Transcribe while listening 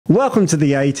Welcome to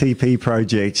the ATP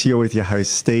Project. You're with your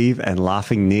host, Steve, and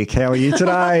laughing Nick. How are you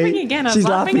today? Laughing again. I was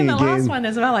laughing in the last one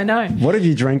as well, I know. What have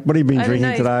you drank? What have you been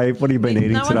drinking today? What have you been eating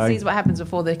today? No one sees what happens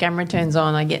before the camera turns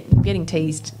on. I'm getting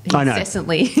teased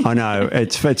incessantly. I know.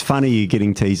 It's funny you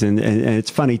getting teased, and it's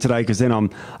funny today because then I'm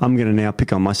going to now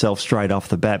pick on myself straight off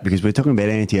the bat because we're talking about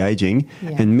anti-aging,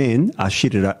 and men are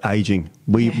shit at aging.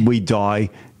 We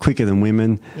die quicker than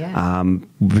women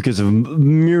because of a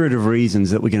myriad of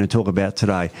reasons that we're going to talk about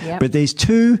today. Yep. But there's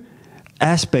two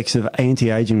aspects of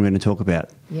anti-aging we're going to talk about.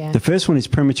 Yeah. The first one is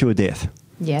premature death.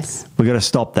 Yes. We've got to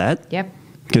stop that. Yep.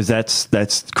 Because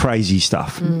that's crazy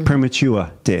stuff.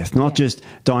 Premature death, not just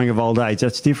dying of old age.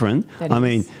 That's different. I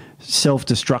mean,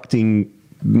 self-destructing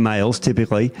males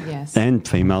typically, and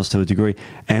females to a degree,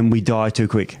 and we die too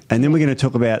quick. And then we're going to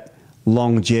talk about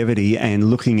longevity and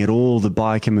looking at all the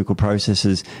biochemical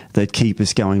processes that keep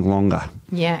us going longer.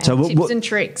 Yeah, so tips and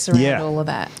tricks around all of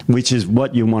that. Which is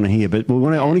what you want to hear. But I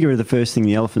want to get rid of the first thing,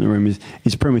 the elephant in the room,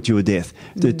 is premature death.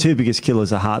 The two biggest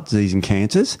killers are heart disease and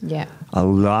cancers. Yeah. Are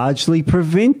largely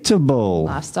preventable.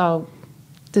 Lifestyle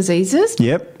diseases?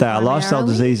 Yep, they are lifestyle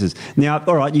diseases. Now,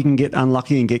 all right, you can get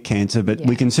unlucky and get cancer, but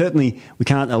we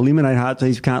can't eliminate heart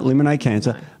disease, we can't eliminate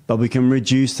cancer, but we can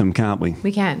reduce them, can't we?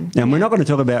 We can. And we're not going to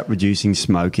talk about reducing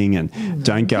smoking and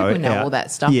don't go out. We know all that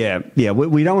stuff. Yeah.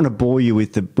 We don't want to bore you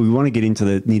with we want to get into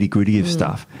the nitty-gritty of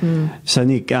stuff. So,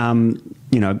 Nick, it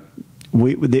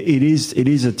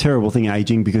is a terrible thing,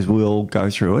 aging, because we all go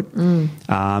through it.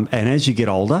 And as you get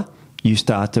older,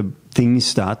 things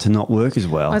start to not work as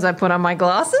well. As I put on my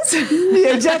glasses?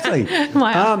 Yeah, exactly.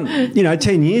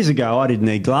 10 years ago, I didn't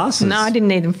need glasses. No, I didn't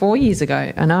need them 4 years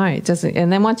ago. I know. It doesn't.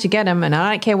 And then once you get them, and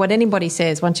I don't care what anybody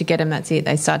says, once you get them, that's it.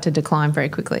 They start to decline very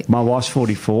quickly. My wife's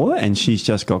 44 and she's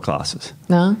just got glasses.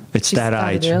 No? It's that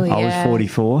age. Early, I was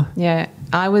 44. Yeah.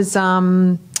 I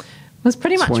was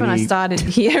pretty much when I started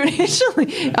here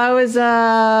initially. I was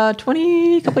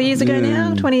 20, a couple of years ago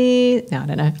now. 20, no, I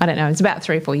don't know. It's about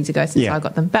 3 or 4 years ago since I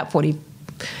got them. About 40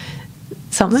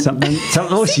 something.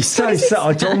 Oh, she's so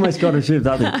I almost got a shift,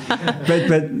 I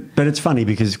think. But it's funny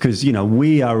because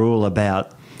we are all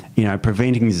about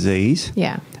preventing disease.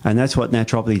 Yeah. And that's what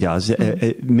naturopathy does.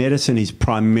 Medicine is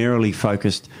primarily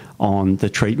focused on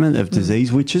the treatment of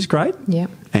disease, which is great. Yeah.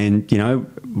 And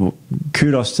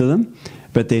kudos to them.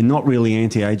 But they're not really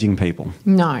anti-aging people.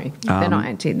 No, they're not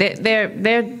anti.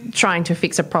 They're trying to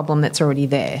fix a problem that's already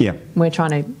there. Yeah. We're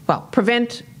trying to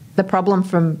prevent the problem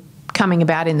from coming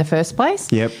about in the first place.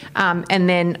 Yep. And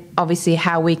then obviously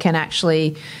how we can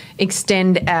actually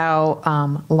extend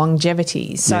our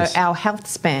longevity. So our health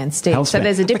span, Steve. So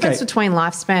there's a difference between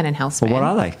lifespan and health span. Well, what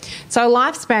are they? So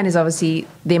lifespan is obviously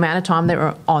the amount of time that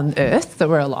we're on Earth, that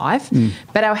we're alive.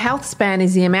 But our health span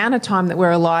is the amount of time that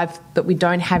we're alive that we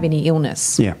don't have any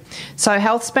illness. Yeah. So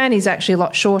health span is actually a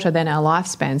lot shorter than our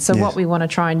lifespan. So what we want to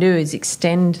try and do is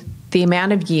extend the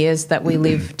amount of years that we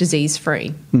live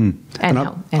disease-free.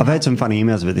 I've had some funny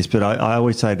emails about this, but I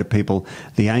always say to people,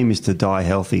 the aim is to die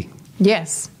healthy.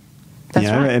 Yes, that's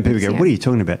right. And people go, what are you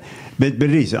talking about? But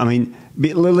it is. I mean,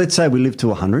 let's say we live to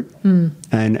 100 and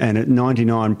at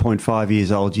 99.5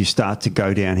 years old, you start to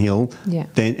go downhill. Yeah.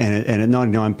 And at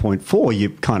 99.4, you're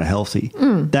kind of healthy.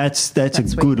 That's a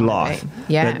good life.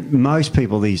 Yeah. But most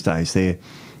people these days, they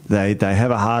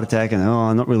have a heart attack and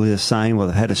not really the same, or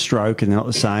they've had a stroke and they're not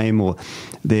the same, or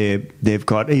they've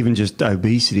got even just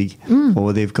obesity,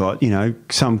 or they've got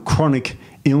some chronic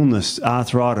illness,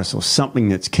 arthritis, or something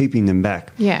that's keeping them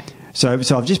back. Yeah. So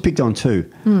I've just picked on two,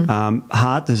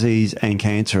 heart disease and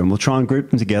cancer, and we'll try and group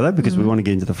them together because we want to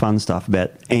get into the fun stuff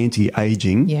about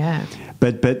anti-aging. Yeah.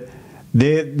 But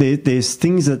there's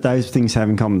things that those things have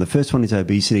in common. The first one is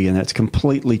obesity, and that's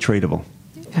completely treatable.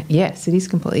 Yes, it is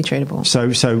completely treatable.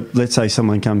 So let's say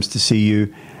someone comes to see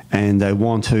you and they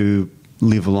want to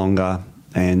live longer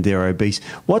and they're obese.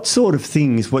 What sort of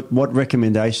things, what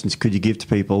recommendations could you give to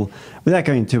people, without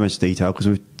going into too much detail because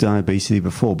we've done obesity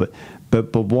before, but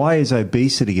why is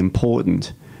obesity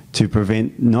important to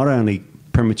prevent not only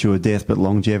premature death but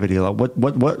longevity? Like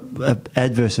what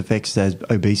adverse effects does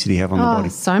obesity have on the body?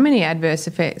 So many adverse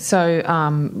effects. So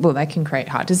they can create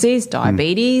heart disease,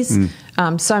 diabetes,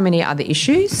 so many other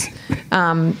issues.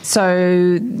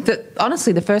 Honestly,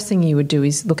 the first thing you would do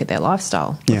is look at their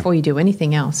lifestyle before you do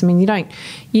anything else. I mean,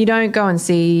 you don't go and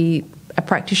see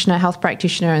a health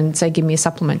practitioner and say, give me a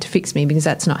supplement to fix me, because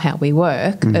that's not how we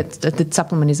work. The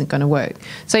supplement isn't going to work.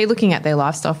 So you're looking at their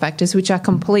lifestyle factors, which are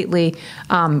completely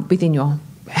within your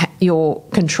your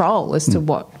control as to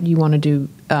what you want to do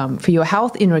for your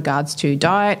health in regards to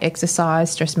diet,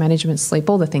 exercise, stress management, sleep,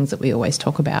 all the things that we always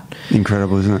talk about.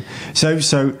 Incredible, isn't it?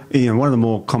 So one of the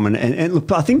more common, and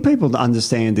look, I think people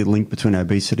understand the link between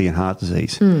obesity and heart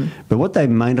disease, but what they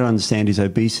may not understand is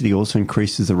obesity also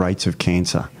increases the rates of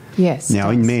cancer. Yes.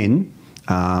 Now, in men,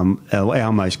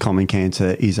 our most common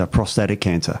cancer is a prostatic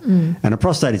cancer, and a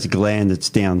prostate is a gland that's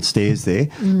downstairs there.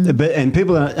 And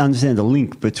people don't understand the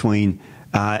link between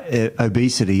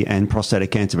obesity and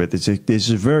prostatic cancer, but there's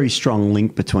a very strong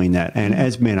link between that. And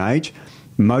as men age,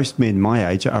 most men my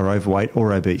age are overweight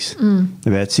or obese,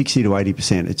 about 60 to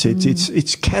 80%.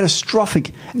 It's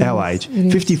catastrophic. Our age,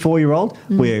 54-year-old,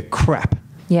 we're crap.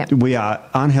 Yep. We are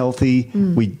unhealthy.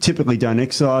 We typically don't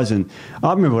exercise. And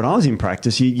I remember when I was in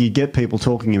practice, you get people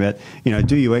talking about,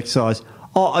 do you exercise?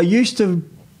 Oh, I used to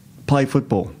play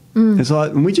football. It's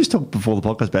like, and we just talked before the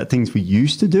podcast about things we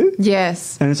used to do.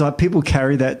 Yes. And it's like people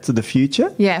carry that to the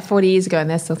future. Yeah, 40 years ago, and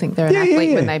they still think they're an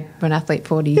athlete when they were an athlete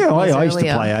 40 years earlier. I used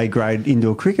to play A-grade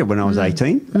indoor cricket when I was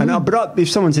 18. But if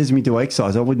someone says to me, do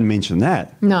exercise, I wouldn't mention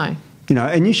that. No.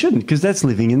 And you shouldn't, because that's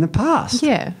living in the past.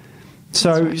 Yeah.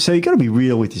 So you've got to be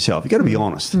real with yourself. You've got to be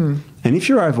honest. And if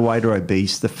you're overweight or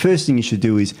obese, the first thing you should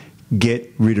do is get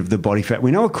rid of the body fat.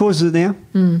 We know what causes it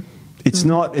now. It's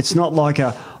not like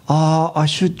I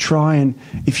should try and,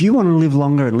 if you want to live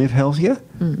longer and live healthier,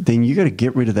 then you got to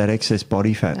get rid of that excess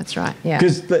body fat. That's right. Yeah.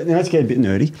 Because let's get a bit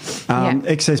nerdy.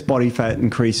 Excess body fat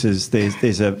increases.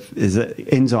 There's an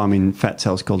enzyme in fat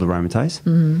cells called aromatase,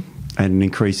 and it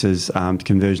increases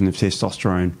conversion of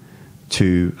testosterone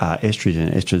to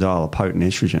estrogen, estradiol, a potent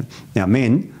estrogen. Now,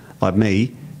 men like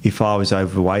me, if I was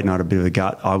overweight and I had a bit of a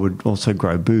gut, I would also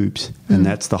grow boobs, and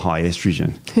that's the high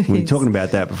estrogen. We were talking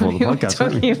about that before the podcast. We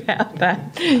were talking about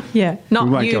that. Yeah,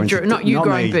 not you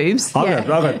growing boobs. I've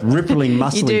got rippling,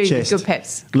 muscly you do, chest. Good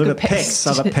pecs. Look at pecs.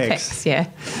 I've got pecs. Yeah.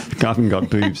 I haven't got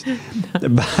boobs,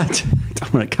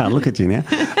 but I can't look at you now.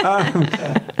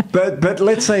 But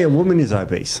let's say a woman is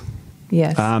obese.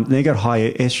 Yes. They got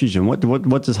high estrogen.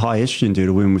 What does high estrogen do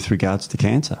to women with regards to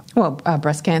cancer? Well,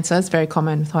 breast cancer is very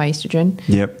common with high estrogen.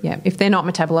 Yep. Yeah. If they're not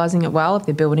metabolizing it well, if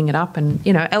they're building it up, and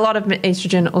a lot of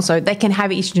estrogen also, they can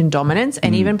have estrogen dominance,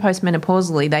 and even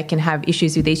postmenopausally, they can have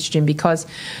issues with estrogen because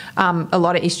a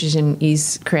lot of estrogen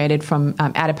is created from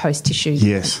adipose tissue.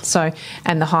 Yes. So,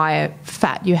 and the higher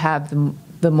fat you have,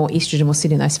 the more estrogen will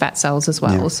sit in those fat cells as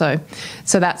well. Yeah.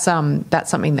 So that's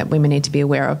something that women need to be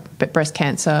aware of. But breast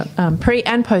cancer, pre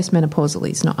and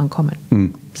postmenopausally, is not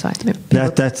uncommon. So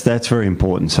that's very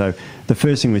important. So the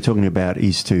first thing we're talking about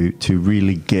is to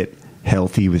really get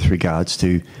healthy with regards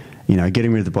to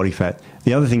getting rid of the body fat.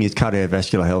 The other thing is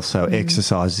cardiovascular health. So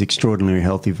exercise is extraordinarily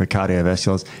healthy for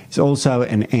cardiovascular. It's also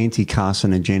an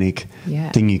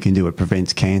anti-carcinogenic thing you can do. It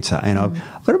prevents cancer. And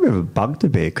I've got a bit of a bug to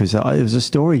bear because there was a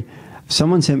story.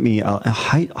 Someone sent me a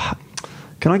hate.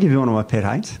 Can I give you one of my pet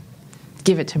hates?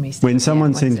 Give it to me, Steve. When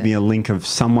someone sends me a link of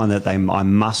someone that I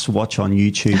must watch on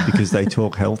YouTube because they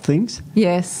talk health things.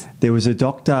 Yes. There was a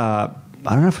doctor, I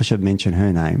don't know if I should mention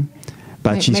her name.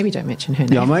 But maybe don't mention her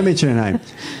name. Yeah, I may mention her name.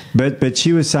 But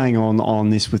she was saying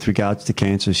on this with regards to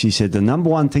cancer, she said the number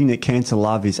one thing that cancer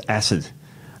love is acid.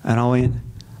 And I went,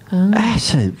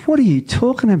 acid? What are you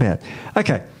talking about?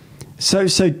 Okay. So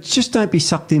just don't be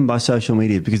sucked in by social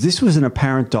media, because this was an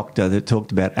apparent doctor that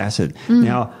talked about acid.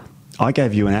 Now, I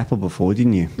gave you an apple before,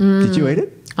 didn't you? Did you eat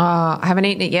it? I haven't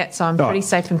eaten it yet, so I'm pretty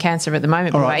safe from cancer at the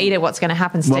moment. But if I eat it, what's going to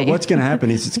happen, Steve? Well, what's going to happen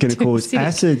is it's going to cause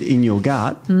acid in your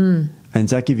gut. And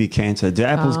does that give you cancer? Do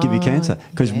apples give you cancer?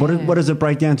 Because what does it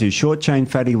break down to? Short-chain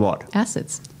fatty what?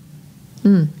 Acids.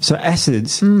 So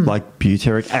acids, like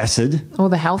butyric acid, all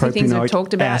the healthy things we've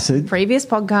talked about in previous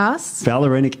podcasts,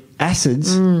 valerianic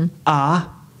acids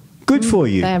are good for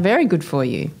you. They are very good for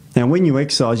you. Now, when you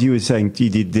exercise, you were saying you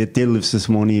did deadlifts this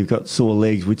morning, you've got sore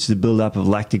legs, which is a build-up of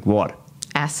lactic what?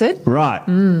 Acid. Right.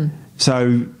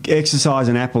 So exercise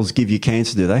and apples give you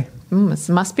cancer, do they? That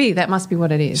must be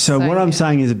what it is. So what I'm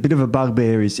saying is a bit of a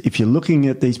bugbear is if you're looking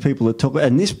at these people that talk,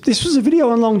 and this was a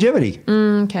video on longevity.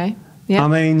 Okay. Yeah. I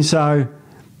mean, so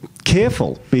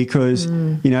careful, because,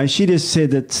 she just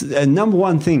said that number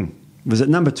one thing was that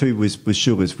number two was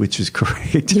sugars, which is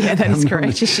correct. Yeah, that is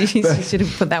correct. She should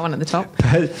have put that one at the top.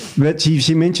 But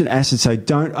she mentioned acid, so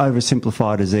don't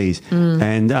oversimplify disease.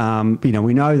 And,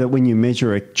 we know that when you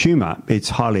measure a tumour, it's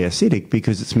highly acidic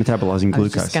because it's metabolising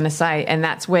glucose. I was just going to say, and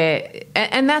that's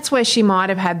where she might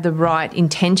have had the right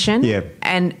intention. Yeah.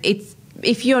 And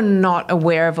if you're not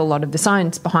aware of a lot of the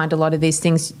science behind a lot of these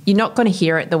things, you're not going to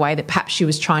hear it the way that perhaps she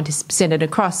was trying to send it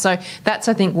across. So that's,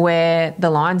 I think, where the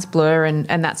lines blur and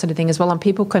that sort of thing as well. And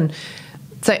people can...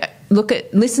 So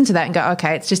listen to that and go,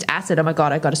 okay, it's just acid. Oh my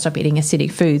God, I've got to stop eating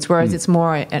acidic foods. Whereas it's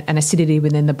more an acidity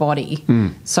within the body.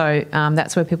 So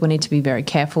that's where people need to be very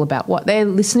careful about what they're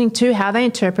listening to, how they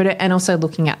interpret it, and also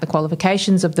looking at the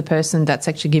qualifications of the person that's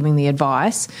actually giving the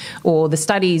advice, or the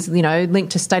studies,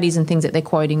 linked to studies and things that they're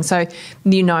quoting. So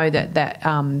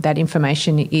that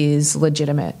information is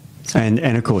legitimate.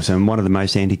 And of course, one of the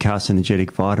most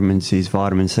anti-carcinogenic vitamins is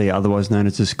vitamin C, otherwise known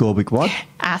as ascorbic what?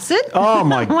 Acid? Oh,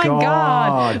 my God.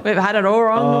 God. We've had it all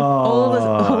wrong all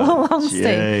along,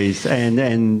 Steve.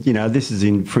 And this is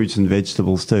in fruits and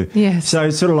vegetables too. Yes. So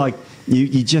it's sort of like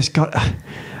you just got...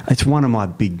 It's one of my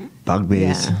big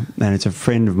bugbears, and it's a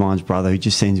friend of mine's brother who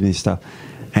just sends me this stuff.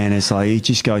 And it's like, he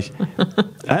just goes...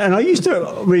 And I used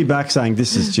to read back saying,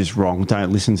 this is just wrong,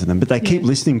 don't listen to them. But they keep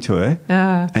listening to her,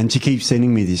 and she keeps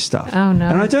sending me this stuff. Oh, no.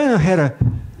 And I don't know how to...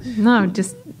 No,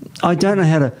 just... I don't know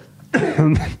how to...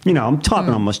 I'm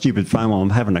typing on my stupid phone while I'm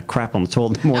having a crap on the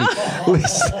toilet in the morning,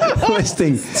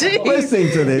 listening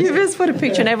to this. You just put a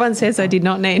picture and everyone says I did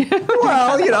not need.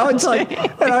 Well, it's like,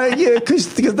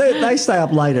 because they stay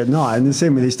up late at night and they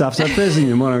send me this stuff. So first thing in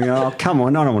the morning, I go, oh, come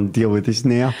on, I don't want to deal with this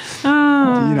now.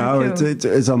 Cool. It's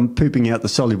as I'm pooping out the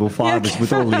soluble fibres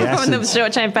with all the acids. And the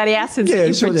short-chain fatty acids. Yeah, and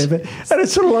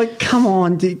it's sort of like, come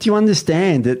on, do you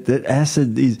understand that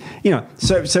acid is,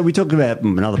 so we talked about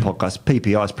another podcast,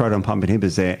 PPIs, proton pump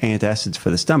inhibitors, they're antacids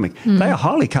for the stomach. They are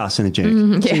highly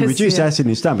carcinogenic. So you reduce acid in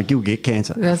your stomach, you'll get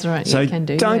cancer. That's right. So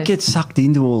don't get sucked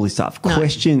into all this stuff. No.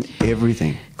 Question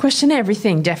everything. Question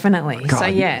everything, definitely. God. So,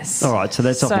 yes. All right, so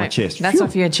that's off my chest. That's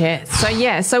off your chest.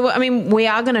 So, we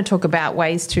are going to talk about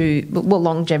ways to,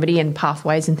 longevity and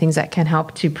pathways and things that can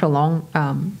help to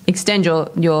prolong, extend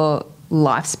your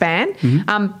lifespan.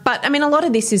 But, a lot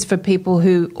of this is for people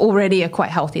who already are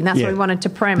quite healthy, and that's what we wanted to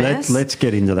premise. Let's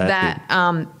get into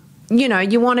that.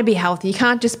 You want to be healthy. You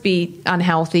can't just be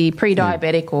unhealthy,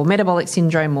 pre-diabetic or metabolic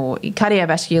syndrome or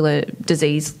cardiovascular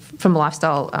disease from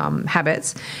lifestyle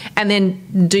habits, and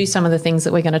then do some of the things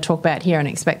that we're going to talk about here and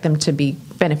expect them to be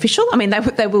beneficial.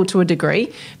 They will to a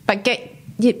degree, but get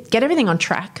everything on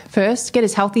track first, get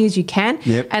as healthy as you can,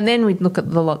 and then we look at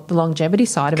the longevity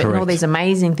side of it. Correct. And all these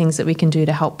amazing things that we can do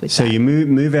to help with that. So you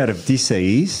move out of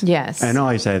disease. Yes. And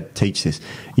I used to teach this.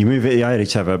 I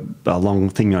used to have a long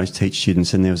thing I used to teach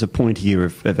students, and there was a point here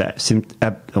of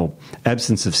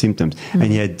absence of symptoms.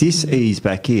 And you had dis-ease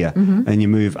back here, and you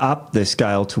move up the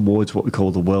scale towards what we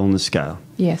call the wellness scale.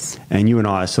 Yes. And you and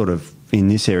I are sort of in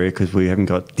this area because we haven't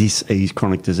got dis-ease,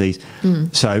 chronic disease.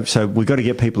 So we've got to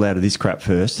get people out of this crap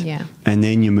first, and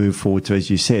then you move forward to, as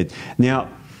you said. Now,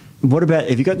 what about,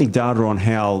 have you got any data on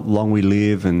how long we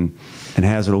live and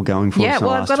how's it all going for us? Yeah, well,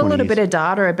 I've got a little bit of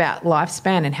data about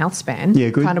lifespan and health span,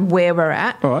 kind of where we're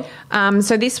at. All right.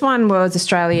 So this one was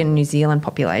Australian and New Zealand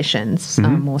populations,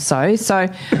 more so. So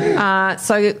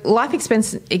life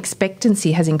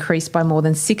expectancy has increased by more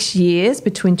than 6 years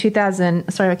between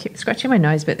 2000. Sorry, I keep scratching my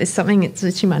nose, but there's something that's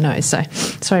itching my nose. So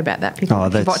sorry about that. People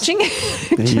watching.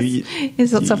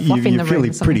 There's lots of fluff in the room.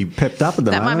 You're feeling pretty pepped up at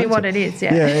the moment. That might be what it is.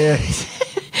 Yeah. Yeah.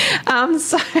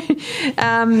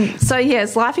 So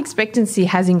yes, life expectancy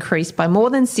has increased by more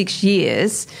than 6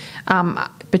 years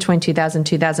between 2000 and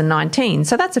 2019.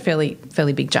 So that's a fairly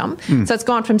big jump. So it's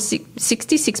gone from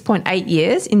 66.8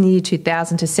 years in the year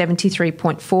 2000 to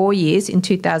 73.4 years in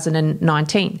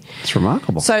 2019. It's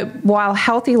remarkable. So while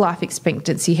healthy life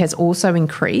expectancy has also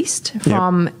increased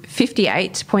from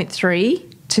 58.3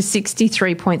 to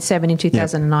 63.7 in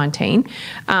 2019.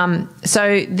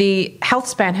 So the health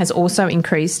span has also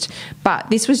increased, but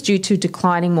this was due to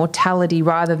declining mortality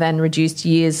rather than reduced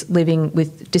years living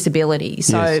with disability.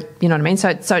 So, you know what I mean? So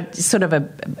it's sort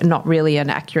of not really an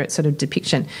accurate sort of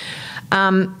depiction.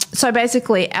 So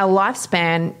basically our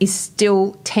lifespan is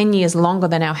still 10 years longer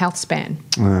than our health span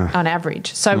on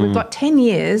average. So we've got 10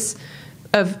 years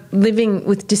of living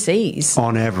with disease.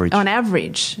 On average.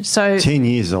 So 10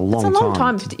 years is a long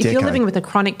time. If you're living with a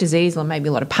chronic disease or maybe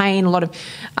a lot of pain, a lot of,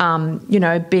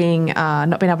 not being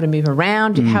able to move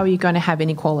around, how are you going to have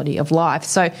any quality of life?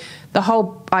 So the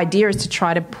whole idea is to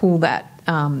try to pull that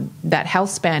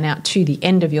health span out to the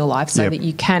end of your life so that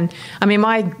you can,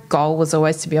 my goal was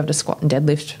always to be able to squat and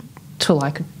deadlift till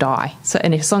I could die. So,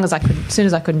 and as soon as I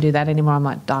couldn't do that anymore, I'm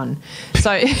like done.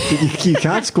 So you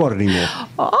can't squat anymore.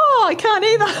 Oh, I can't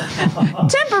either.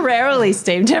 Temporarily,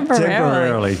 Steve.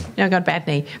 Temporarily. I got a bad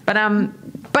knee. But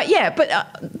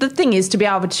the thing is to be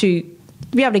able to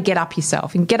get up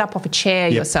yourself and get up off a chair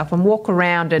yourself and walk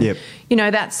around and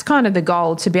that's kind of the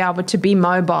goal, to be able to be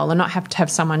mobile and not have to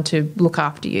have someone to look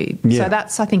after you. So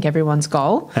that's, I think, everyone's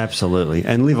goal. Absolutely.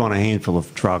 And live on a handful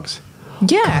of drugs.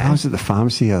 Yeah. God, I was at the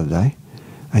pharmacy the other day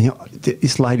and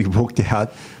this lady walked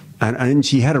out and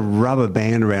she had a rubber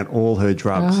band around all her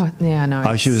drugs. Oh, yeah, I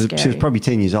know. She was probably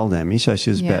 10 years older than me, so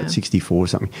she was about 64 or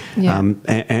something. Yeah.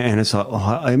 And it's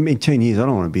like, in 10 years, I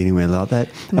don't want to be anywhere like that.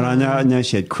 And I know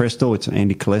she had Crestor, it's an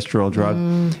anti-cholesterol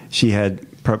drug. She had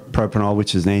propanol,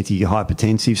 which is an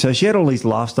antihypertensive. So she had all these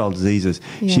lifestyle diseases.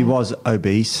 Yeah. She was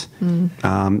obese,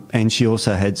 and she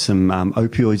also had some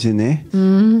opioids in there,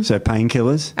 so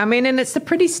painkillers. I mean, and it's a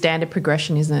pretty standard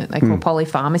progression, isn't it? They call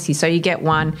polypharmacy. So you get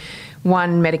one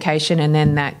medication, and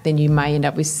then you may end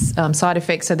up with side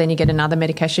effects. So then you get another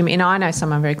medication. And I know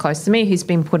someone very close to me who's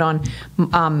been put on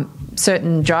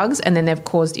certain drugs, and then they've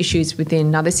caused issues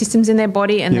within other systems in their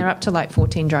body, and they're up to like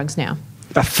 14 drugs now.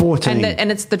 14, and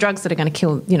it's the drugs that are going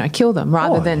to kill them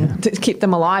rather than to keep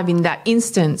them alive in that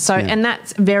instant. So and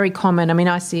that's very common. I mean,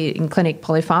 I see it in clinic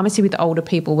polypharmacy with older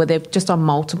people where they're just on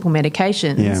multiple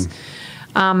medications. Yeah.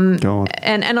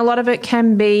 And a lot of it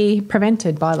can be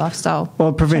prevented by lifestyle.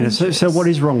 Well, prevented. So what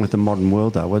is wrong with the modern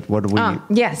world, though? What do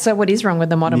we? So what is wrong with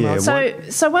the modern world?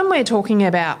 So when we're talking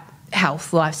about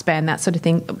health, lifespan, that sort of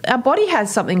thing, our body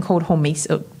has something called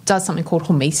hormesis.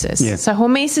 Yeah. So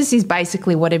hormesis is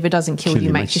basically whatever doesn't kill you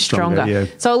makes you stronger. Yeah.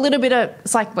 So a little bit of,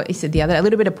 it's like what you said the other day, a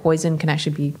little bit of poison can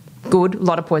actually be good. A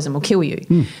lot of poison will kill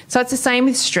you. So it's the same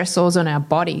with stressors on our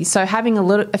body. So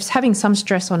having some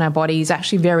stress on our body is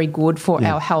actually very good for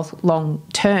our health long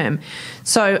term.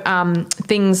 So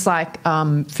things like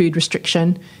food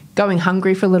restriction, going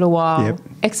hungry for a little while,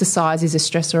 exercise is a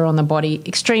stressor on the body,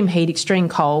 extreme heat, extreme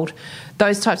cold,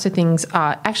 those types of things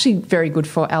are actually very good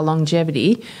for our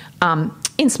longevity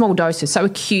in small doses, so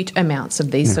acute amounts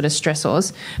of these sort of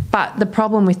stressors. But the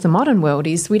problem with the modern world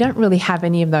is we don't really have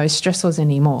any of those stressors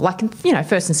anymore. Like,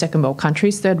 first and second world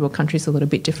countries, third world countries are a little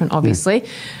bit different, obviously.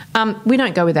 We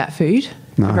don't go without food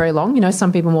for very long.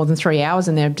 Some people more than 3 hours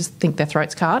and they just think their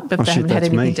throat's cut, but they haven't had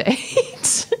anything to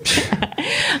eat.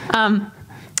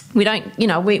 We don't,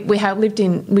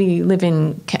 we live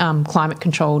in climate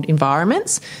controlled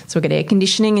environments. So we've got air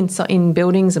conditioning in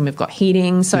buildings and we've got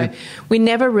heating. So we're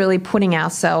never really putting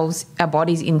our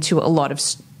bodies into a lot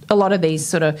of these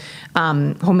sort of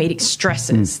hormetic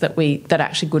stresses that are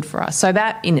actually good for us. So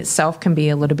that in itself can be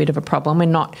a little bit of a problem. We're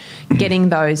not getting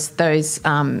those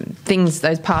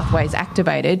pathways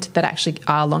activated that actually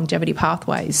are longevity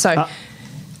pathways. So.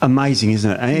 Amazing,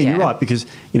 isn't it? And you're right, because,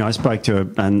 I spoke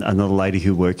to another lady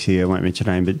who works here, I won't mention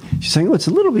her name, but she's saying, it's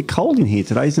a little bit cold in here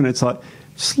today, isn't it? It's like,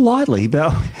 slightly,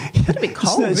 but it's a bit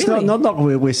cold, it's really. not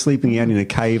we're sleeping out in a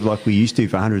cave like we used to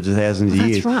for hundreds of thousands of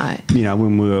years. That's right.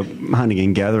 When we were hunting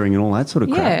and gathering and all that sort of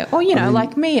crap. Yeah, or,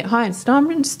 like me at home, so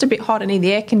I'm just a bit hot, I need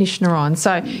the air conditioner on,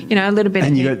 so, a little bit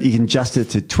and you can adjust it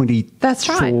to 24, that's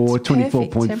right.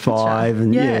 24.5.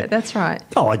 And yeah, that's right.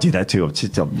 Oh, I do that too.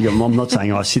 I'm not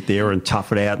saying I sit there and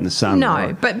tough it out in the sun. No,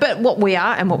 right? but what we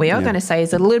are going to say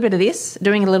is that a little bit of this,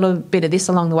 doing a little bit of this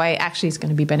along the way actually is going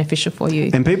to be beneficial for you.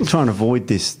 And people try and avoid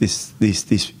this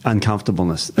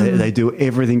uncomfortableness. They do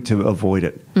everything to avoid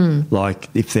it. Like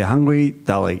if they're hungry,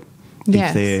 they'll eat.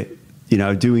 If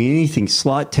they're doing anything,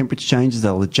 slight temperature changes,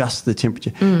 they'll adjust the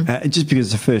temperature just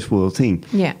because it's a first world thing.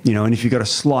 Yeah. And if you've got a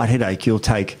slight headache, you'll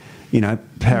take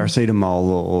paracetamol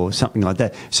or something like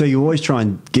that. So you always try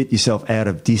and get yourself out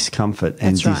of discomfort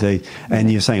and disease. Right.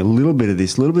 And you're saying a little bit of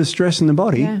this, a little bit of stress in the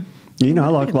body. Yeah.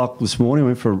 Like this morning,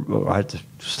 I had to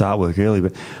start work early,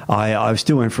 but I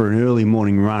still went for an early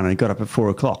morning run and got up at 4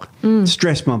 o'clock.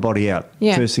 Stressed my body out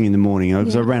first thing in the morning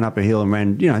because I ran up a hill and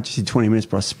ran, just in 20 minutes,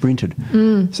 but I sprinted.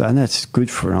 So, and that's good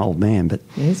for an old man. But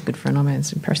it is good for an old man.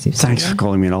 It's impressive. Thanks for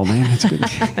calling me an old man. That's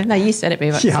good. No, you said it, but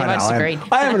I disagreed.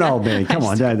 I am an old man. Come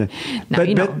on, don't. But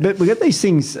we've got these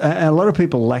things. A lot of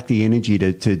people lack the energy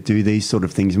to do these sort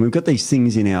of things, and we've got these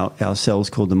things in our cells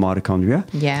called the mitochondria.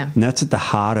 Yeah, and that's at the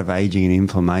heart of aging and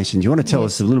inflammation. Do you want to tell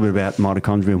us a little bit about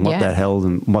mitochondria and what that held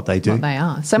and what they do? What they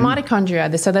are. So mitochondria,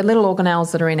 they're little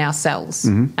organelles that are in our cells,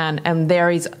 and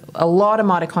there is a lot of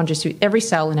mitochondria to every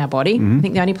cell in our body. I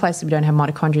think the only place that we don't have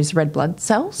mitochondria is red blood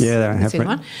cells. Yeah, they don't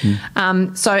have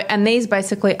one. And these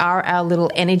basically are our little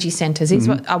energy centres. These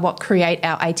are what create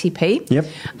our ATP,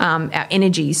 our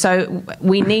energy. So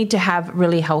we need to have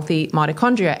really healthy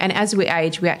mitochondria. And as we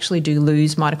age, we actually do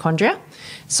lose mitochondria.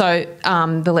 So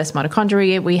the less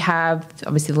mitochondria we have,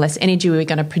 obviously the less energy we're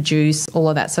going to produce, all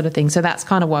of that sort of thing. So that's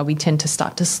kind of why we tend to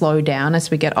start to slow down as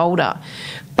we get older.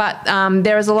 But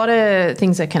there is a lot of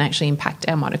things that can actually impact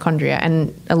our mitochondria,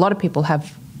 and a lot of people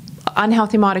have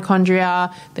unhealthy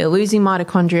mitochondria. They're losing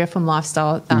mitochondria from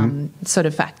lifestyle sort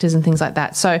of factors and things like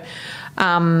that. So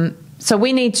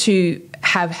we need to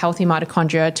have healthy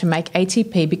mitochondria to make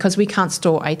ATP, because we can't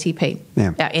store ATP,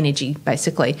 our energy,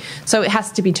 basically. So it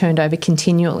has to be turned over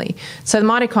continually. So the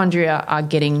mitochondria are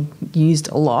getting used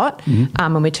a lot,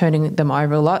 and we're turning them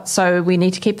over a lot. So we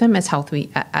need to keep them as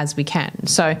healthy as we can.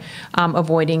 So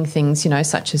avoiding things,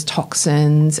 such as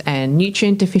toxins and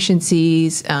nutrient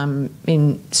deficiencies,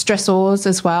 in stressors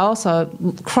as well. So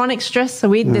chronic stress. So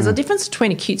there's a difference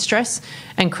between acute stress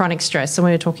and chronic stress. So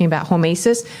when we're talking about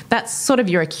hormesis, that's sort of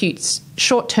your acute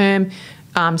short-term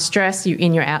stress, you're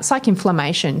in, you're out. It's like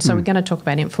inflammation. So we're going to talk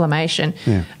about inflammation.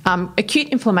 Acute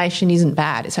inflammation isn't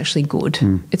bad. It's actually good.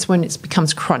 It's when it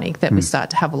becomes chronic that we start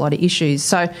to have a lot of issues.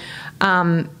 So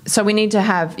we need to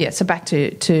have, so back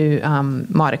to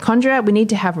mitochondria, we need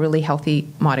to have really healthy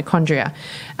mitochondria.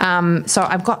 So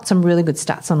I've got some really good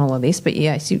stats on all of this, but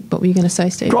what were you going to say,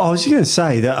 Steve? I was going to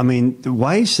say that, the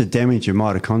ways to damage your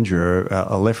mitochondria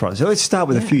are left, right. So let's start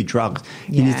with a few drugs.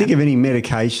 Can you think of any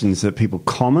medications that people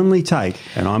commonly take,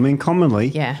 and I mean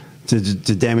commonly, to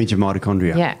damage your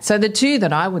mitochondria? Yeah, so the two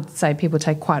that I would say people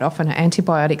take quite often are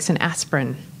antibiotics and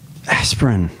aspirin.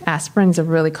 Aspirin's a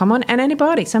really common, and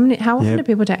antibiotics. How often do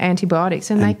people take antibiotics?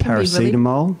 And they can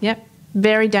paracetamol. Be really,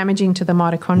 very damaging to the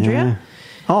mitochondria. Yeah.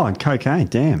 Oh, and cocaine,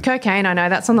 damn. Cocaine, I know,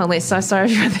 that's on the list, so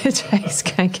sorry for the taste,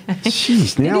 cocaine.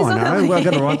 Jeez, now I know. Well, I've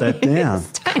got to write that down.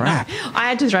 Crap. I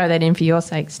had to throw that in for your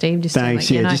sake, Steve. Thanks,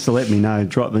 just to let me know.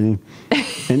 Drop me in.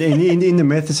 And in the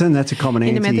methicillin, that's a common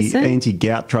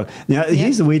anti-gout drug. Now,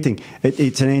 here's the weird thing.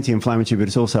 It's an anti-inflammatory, but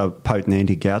it's also a potent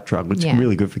anti-gout drug, which is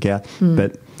really good for gout.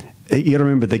 But you got to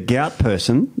remember, the gout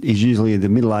person is usually the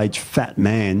middle-aged fat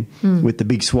man with the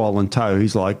big swollen toe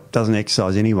who's doesn't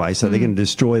exercise anyway, so they're going to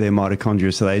destroy their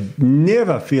mitochondria, so they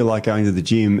never feel like going to the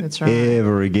gym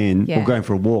ever again, or going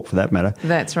for a walk for that matter.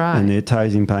 That's right. And their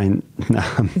toes in pain.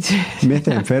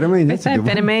 Methamphetamine, that's a good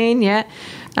one. Methamphetamine,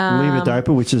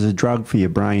 levodopa, which is a drug for your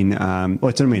brain. It's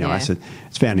an amino acid.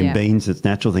 It's found in beans. It's a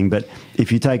natural thing. But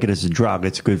if you take it as a drug,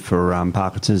 it's good for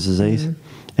Parkinson's disease.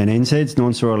 And NSAIDs,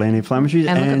 non-steroidal anti-inflammatories.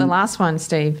 And look at the last one,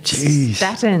 Steve. Geez.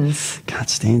 Statins. Can't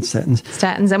stand statins.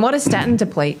 Statins. And what does statin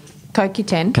deplete?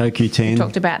 CoQ10. CoQ10. We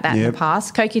talked about that in the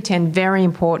past. CoQ10, very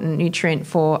important nutrient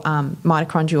for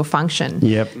mitochondrial function.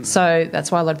 Yep. So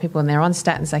that's why a lot of people, when they're on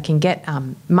statins, they can get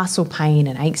muscle pain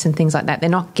and aches and things like that. They're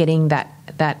not getting that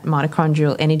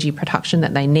mitochondrial energy production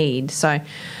that they need. So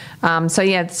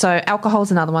alcohol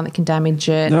is another one that can damage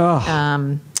it.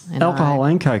 Alcohol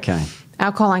and cocaine.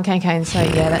 Alcohol and cocaine. So,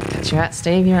 that cuts you out,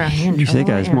 Steve. You're in trouble. There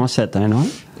goes my Saturday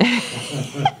night.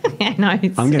 No,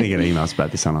 I'm going to get emails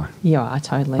about this, aren't I? Yeah,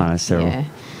 totally. No, it's terrible.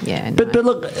 Yeah. No. But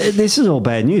look, this is all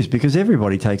bad news because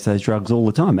everybody takes those drugs all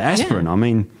the time.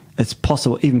 Aspirin, it's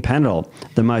possible, even Panadol,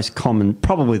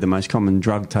 probably the most common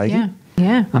drug taking.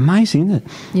 Yeah. Amazing, isn't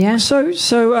it? Yeah. So you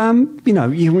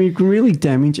can really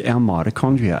damage our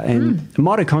mitochondria. And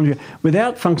mitochondria,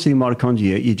 without functioning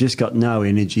mitochondria, you just got no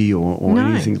energy or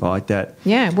anything like that.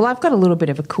 Yeah. Well, I've got a little bit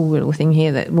of a cool little thing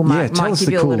here that might give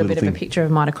you a little bit of a picture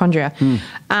of mitochondria.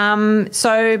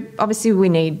 So obviously we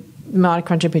need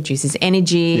mitochondria produces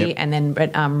energy and then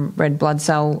red blood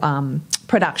cell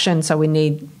production. So we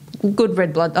need good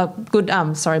blood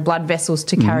vessels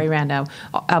to carry around our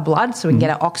blood so we can get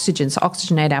our oxygen, so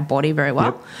oxygenate our body very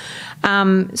well. I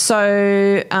will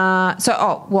say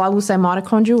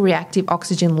mitochondrial reactive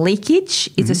oxygen leakage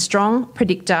is a strong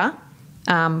predictor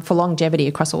for longevity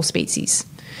across all species.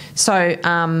 So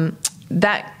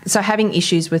having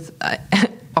issues with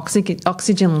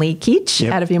oxygen leakage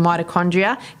out of your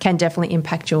mitochondria can definitely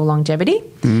impact your longevity.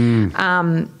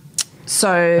 And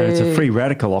it's a free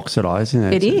radical oxidizer,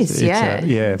 isn't it? It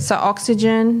is. So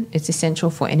oxygen, it's essential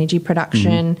for energy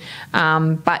production,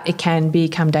 but it can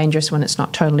become dangerous when it's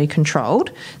not totally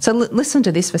controlled. So listen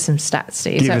to this for some stats,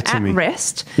 Steve. At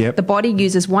rest, the body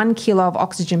uses 1 kilo of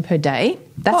oxygen per day.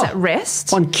 That's at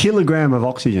rest. 1 kilogram of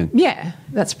oxygen. Yeah,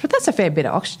 that's a fair bit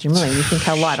of oxygen, really. You think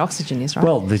how light oxygen is, right?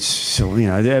 Well,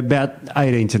 about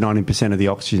 18 to 19% of the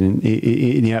oxygen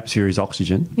in the atmosphere is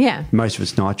oxygen. Yeah. Most of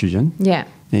it's nitrogen. Yeah.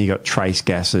 And you've got trace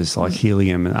gases like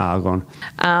helium and argon.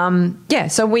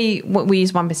 So we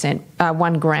use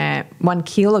 1%, 1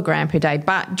 kilogram per day.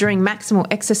 But during maximal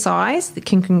exercise, it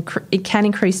can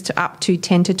increase to up to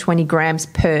 10 to 20 grams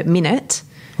per minute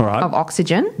of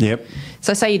oxygen. Yep.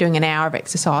 So say you're doing an hour of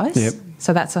exercise. Yep.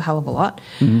 So that's a hell of a lot.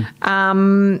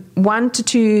 1 to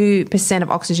 2% of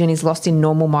oxygen is lost in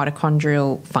normal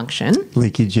mitochondrial function.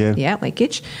 Leakage, Yeah,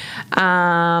 leakage.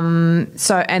 And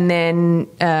then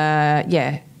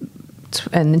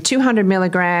 200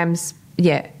 milligrams,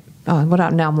 now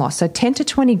I'm lost. So 10 to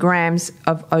 20 grams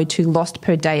of O2 lost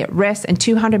per day at rest and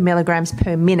 200 milligrams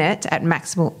per minute at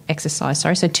maximal exercise.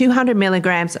 So 200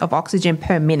 milligrams of oxygen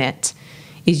per minute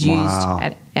is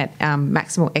used at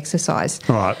maximal exercise.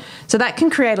 Right. So that can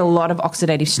create a lot of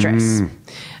oxidative stress.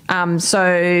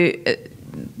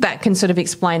 That can sort of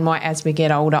explain why as we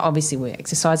get older, obviously we're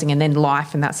exercising and then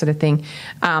life and that sort of thing,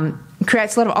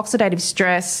 creates a lot of oxidative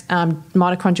stress,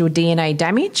 mitochondrial DNA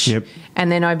damage. Yep.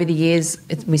 And then over the years,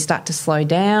 we start to slow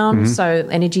down. So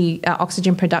energy,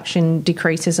 oxygen production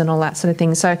decreases and all that sort of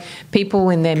thing. So people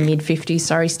in their mid-50s,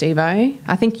 sorry, Steve-O,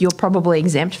 I think you're probably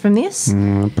exempt from this.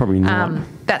 Probably not.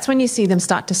 That's when you see them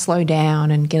start to slow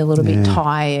down and get a little bit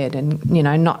tired and,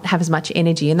 not have as much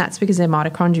energy. And that's because their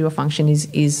mitochondrial function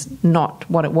is not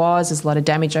what it was. There's a lot of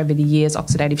damage over the years.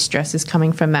 Oxidative stress is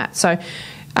coming from that. So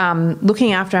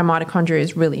looking after our mitochondria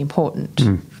is really important.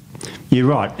 You're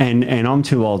right. And I'm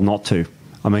too old not to.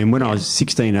 I mean, when I was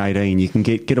 16, 18, you can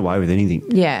get away with anything.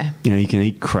 Yeah. You can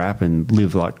eat crap and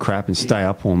live like crap and stay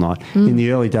up all night. In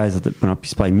the early days when I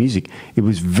used to play music, it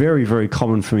was very, very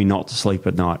common for me not to sleep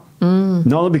at night.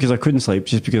 Not because I couldn't sleep,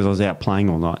 just because I was out playing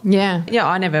all night. Yeah. Yeah,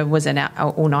 I never was out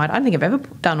all night. I don't think I've ever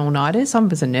done all-nighters. I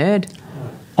was a nerd.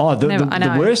 Oh,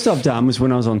 the worst I've done was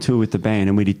when I was on tour with the band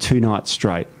and we did 2 nights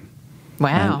straight.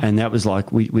 Wow. And that was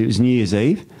like, it was New Year's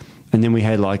Eve. And then we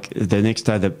had like the next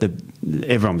day,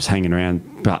 everyone was hanging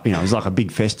around, but it was like a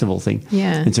big festival thing.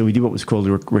 Yeah. And so we did what was called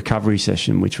a recovery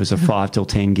session, which was a 5 till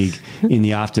 10 gig in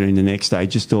the afternoon the next day,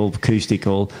 just all acoustic,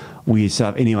 all weird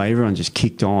stuff. Anyway, everyone just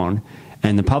kicked on.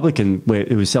 And the publican, where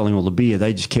it was selling all the beer,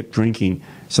 they just kept drinking.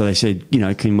 So they said,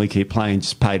 can we keep playing?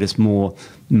 Just paid us more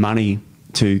money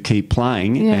to keep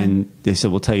playing. Yeah. And they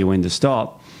said, we'll tell you when to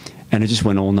stop. And it just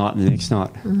went all night and the next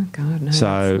night. Oh, God, no.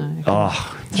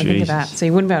 Jesus. So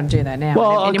you wouldn't be able to do that now.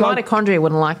 Well, and your mitochondria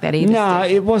wouldn't like that either. No,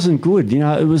 it wasn't good.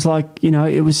 It was like,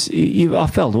 I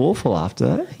felt awful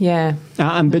after that. Yeah.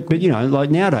 But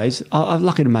like nowadays, I'm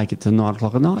lucky to make it to 9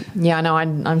 o'clock at night. Yeah, I know.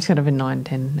 I'm sort of a 9,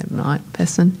 10 at night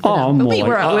person. I'm more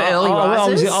we're early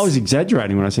risers. I was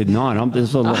exaggerating when I said 9. I'm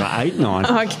sort of like 8, 9.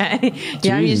 Okay.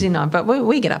 Yeah, I'm usually 9, but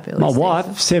we get up early. My wife,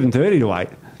 7:30 to 8.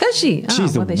 Does she?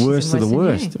 She's the worst of the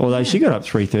worst. Although she got up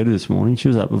 3:30 this morning. She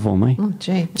was up before me. Oh,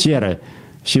 gee.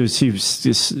 She was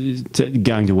just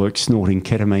going to work snorting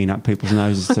ketamine up people's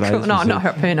noses today. Cool. No, not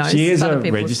her nose. She is a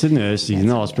registered nurse. She's in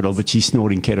the hospital, but she's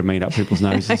snorting ketamine up people's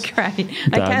noses. Great.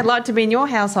 Okay, I'd like to be in your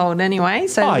household anyway.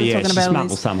 So she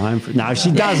smuggles some home. No,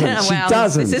 she doesn't. She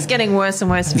doesn't. This is getting worse and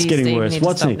worse for you, Steve. It's getting worse.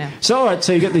 What's next? So, all right,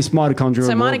 so you get this mitochondrial.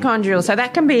 So mitochondrial. So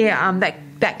that can be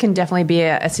that can definitely be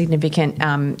a significant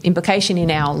implication in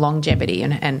our longevity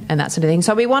and that sort of thing.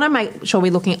 So we want to make sure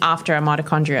we're looking after our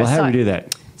mitochondria. Well, how do we do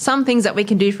that? Some things that we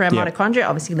can do for our mitochondria,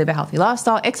 obviously live a healthy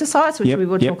lifestyle, exercise, which we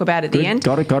will talk about at the end.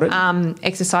 Got it.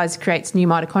 Exercise creates new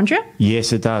mitochondria.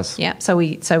 Yes, it does. Yeah, so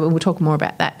we'll talk more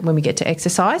about that when we get to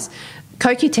exercise.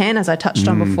 CoQ10, as I touched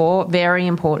on before, very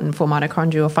important for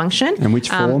mitochondrial function. And which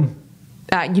form?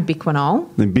 Ubiquinol.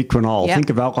 The ubiquinol. Think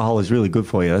of alcohol is really good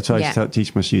for you. That's what I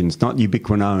teach my students, not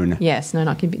ubiquinone. Yes, no,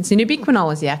 not convinced. So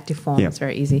ubiquinol is the active form. It's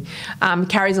very easy.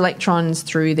 Carries electrons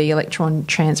through the electron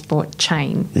transport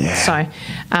chain. Yeah. So,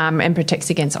 and protects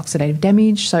against oxidative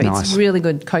damage. So it's really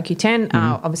good. CoQ10.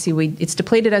 Obviously, it's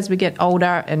depleted as we get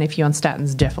older, and if you're on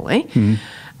statins, definitely.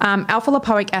 Alpha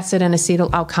lipoic acid and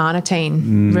acetyl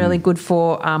L-carnitine, really good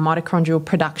for mitochondrial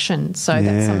production. So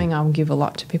that's something I'll give a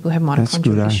lot to people who have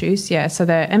mitochondrial issues. Yeah, so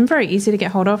they're very easy to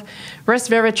get hold of.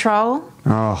 Resveratrol.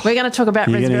 Oh, we're going to talk about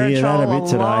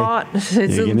resveratrol a lot.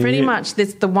 It's pretty much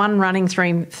the one running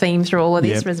theme through all of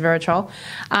this, resveratrol.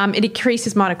 It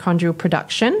increases mitochondrial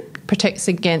production, protects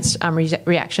against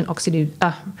reactive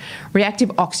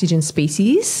oxygen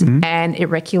species, and it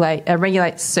regulates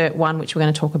SIRT1, which we're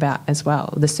going to talk about as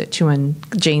well. The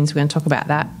SIRT2 genes, we're going to talk about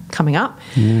that coming up.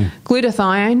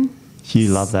 Glutathione. You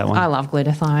love that one. I love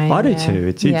glutathione. I do too.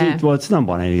 It's the number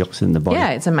one antioxidant in the body.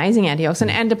 Yeah, it's amazing antioxidant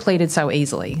and depleted so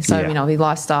easily. So, the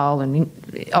lifestyle and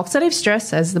oxidative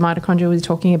stress, as the mitochondria was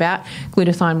talking about,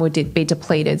 glutathione would be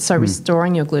depleted. So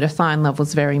restoring your glutathione level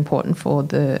is very important for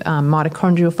the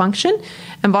mitochondrial function.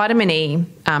 And vitamin E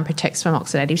protects from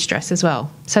oxidative stress as well.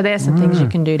 So there's some things you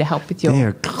can do to help with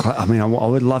your... I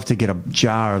would love to get a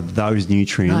jar of those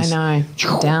nutrients. I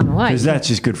know. Down the way. Because that's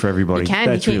just good for everybody.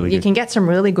 You can get some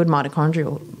really good mitochondrial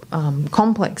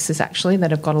complexes, actually,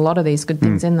 that have got a lot of these good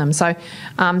things in them. So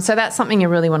that's something you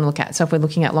really want to look at. So if we're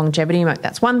looking at longevity,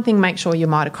 that's one thing. Make sure your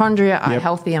mitochondria are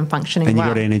healthy and functioning well. And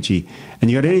you got energy.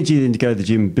 And you got energy then to go to the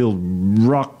gym and build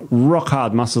rock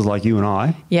hard muscles like you and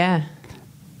I. Yeah.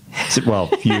 Well,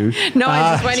 you. No,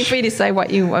 I was just waiting for you to say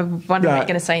what you wondered what you're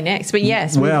going to say next. But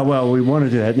yes. Well, we want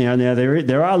to do that. Now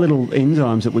there are little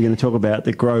enzymes that we're going to talk about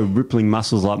that grow rippling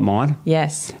muscles like mine.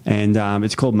 Yes. And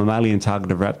it's called mammalian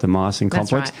targeted rapamycin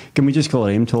complex. Right. Can we just call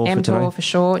it mTOR for today? mTOR for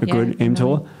short. Good,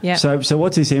 mTOR. Yeah. So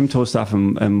what's this mTOR stuff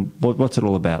and what's it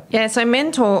all about? Yeah, so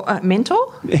mentor?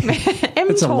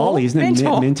 It's a lolly, isn't it?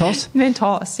 Mentos?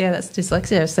 Mentos, yeah, that's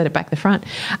dyslexia. I've said it back the front.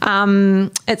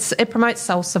 It promotes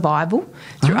cell survival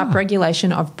through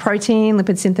upregulation of protein,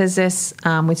 lipid synthesis,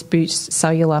 which boosts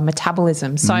cellular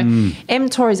metabolism. So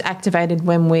mTOR is activated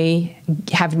when we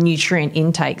have nutrient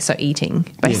intake, so eating,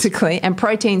 basically, and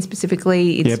protein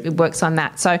specifically, it works on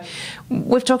that. So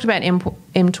we've talked about mTOR.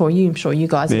 I'm sure you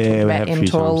guys have talked about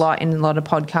mTOR a lot in a lot of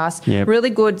podcasts. Yep. Really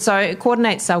good. So it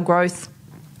coordinates cell growth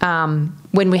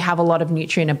when we have a lot of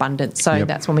nutrient abundance. So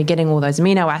that's when we're getting all those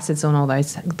amino acids and all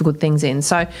those good things in.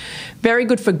 So very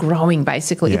good for growing,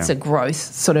 basically. It's a growth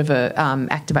sort of a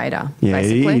activator,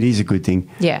 basically. It is a good thing.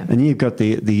 Yeah. And you've got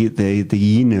the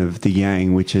yin of the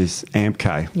yang, which is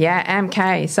AMPK. Yeah,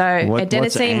 AMPK. So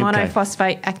adenosine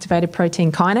monophosphate activated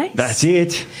protein kinase. That's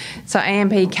it. So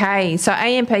AMPK. So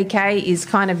AMPK is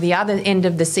kind of the other end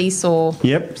of the seesaw.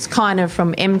 Yep. It's kind of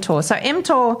from mTOR. So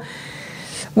mTOR...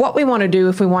 What we want to do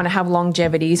if we want to have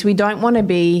longevity is we don't want to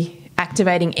be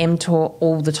activating mTOR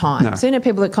all the time. No. So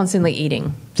people are constantly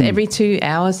eating. So every 2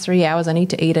 hours, 3 hours, I need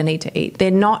to eat. They're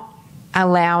not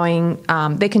allowing,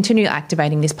 they're continually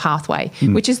activating this pathway,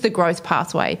 which is the growth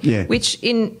pathway, which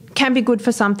can be good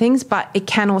for some things, but it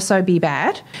can also be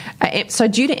bad. So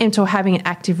due to mTOR having an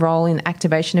active role in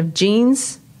activation of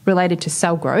genes related to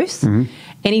cell growth,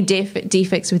 any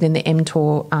defects within the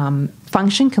mTOR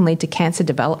function can lead to cancer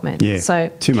development. Yeah, so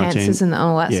too cancers and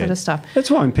all that sort of stuff. That's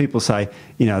why when people say,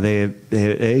 they're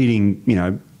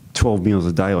eating, 12 meals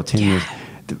a day or 10 meals.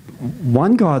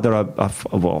 One guy that I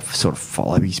sort of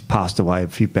follow, he's passed away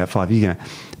about 5 years ago,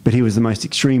 but he was the most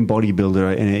extreme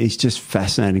bodybuilder, and it's just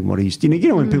fascinating what he's...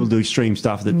 when people do extreme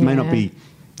stuff that may not be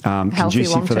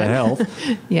conducive for their health.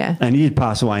 And he did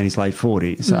pass away in his late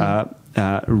 40s.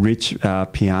 Rich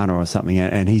Piano or something,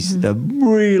 and he's a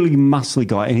really muscly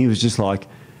guy, and he was just like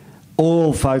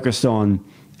all focused on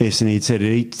this, and he'd said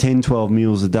eat 10, 12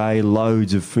 meals a day,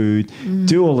 loads of food,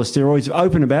 do all the steroids,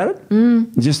 open about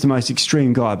it, just the most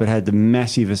extreme guy, but had the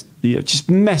massivest, just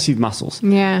massive muscles.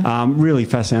 Really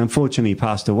fascinating. Unfortunately, he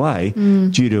passed away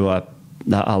due to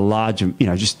a large,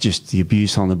 just the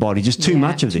abuse on the body, just too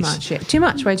much of this.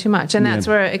 Way too much. And that's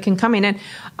where it can come in. And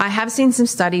I have seen some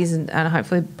studies, and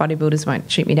hopefully bodybuilders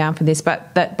won't shoot me down for this,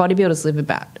 but that bodybuilders live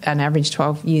about an average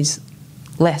 12 years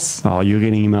less. Oh, you're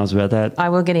getting emails about that? I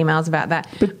will get emails about that.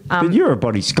 But you're a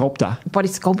body sculptor. Body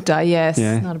sculptor, yes.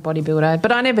 Yeah. Not a bodybuilder.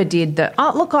 But I never did that.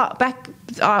 Oh, look,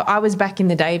 I was back in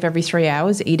the day of every 3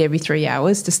 hours, eat every 3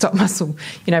 hours to stop muscle,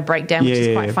 breakdown, which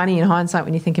is quite funny in hindsight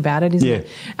when you think about it, isn't it?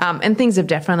 And things have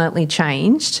definitely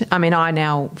changed. I mean,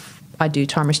 I do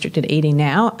time-restricted eating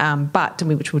now,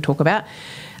 which we'll talk about.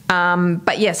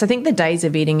 But yes, I think the days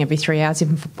of eating every 3 hours,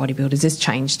 even for bodybuilders, has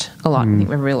changed a lot. I think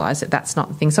we've realised that that's not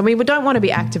the thing. So we don't want to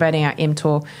be activating our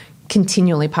mTOR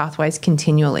pathways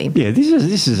continually. Yeah,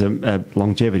 this is a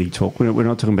longevity talk. We're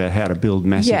not talking about how to build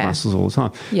massive muscles all the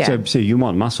time. Yeah. So you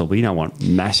want muscle, but you don't want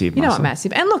massive muscle. You don't want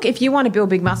massive. And look, if you want to build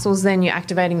big muscles, then you're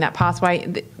activating that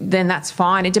pathway, then that's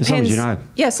fine. It depends. As long as you know.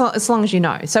 Yeah, as long as you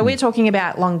know. So we're talking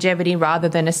about longevity rather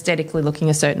than aesthetically looking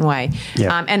a certain way.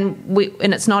 Yeah. And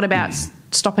it's not about...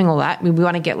 stopping all that. We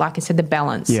want to get, like I said, the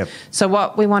balance. Yep. So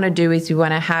what we want to do is we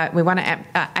want to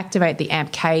activate the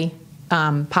AMPK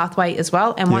pathway as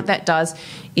well. And what that does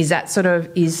is that sort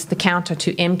of is the counter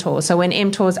to mTOR. So when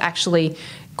mTOR is actually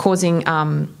causing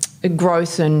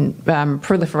growth and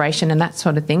proliferation and that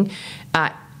sort of thing,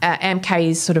 AMPK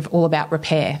is sort of all about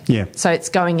repair. Yeah. So it's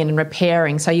going in and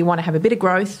repairing. So you want to have a bit of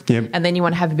growth and then you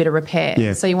want to have a bit of repair.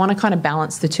 Yeah. So you want to kind of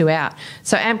balance the two out.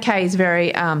 So AMPK is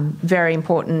very, very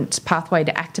important pathway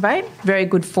to activate. Very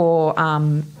good for our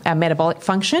metabolic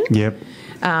function. Yep.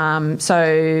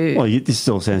 This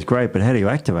all sounds great, but how do you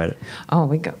activate it? Oh,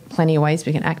 we've got plenty of ways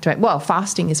we can activate. Well,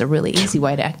 fasting is a really easy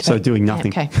way to activate. So doing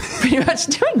nothing. Okay, pretty much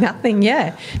doing nothing.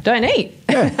 Yeah, don't eat.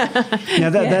 Yeah.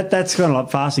 Now that's kind of like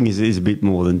fasting is a bit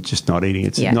more than just not eating.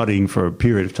 It's not eating for a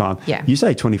period of time. Yeah. You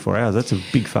say 24 hours. That's a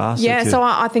big fast. Yeah. So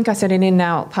I think I said it in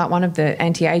now part one of the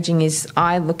anti-aging is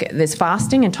I look at there's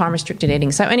fasting and time restricted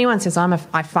eating. So anyone says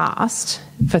I fast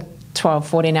for 12,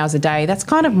 14 hours a day, that's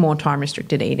kind of more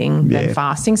time-restricted eating than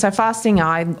fasting. So fasting,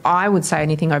 I would say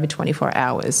anything over 24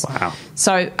 hours. Wow.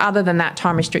 So other than that,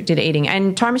 time-restricted eating.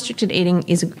 And time-restricted eating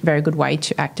is a very good way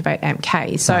to activate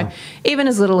AMPK. So even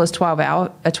as little as a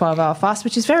 12-hour fast,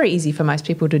 which is very easy for most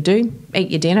people to do, eat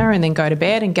your dinner and then go to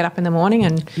bed and get up in the morning.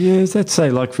 And let's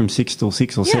say like from 6 till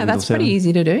 6 or 7 till 7. Yeah, that's pretty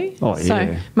easy to do. Oh, yeah.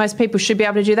 So most people should be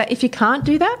able to do that. If you can't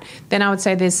do that, then I would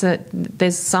say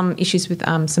there's some issues with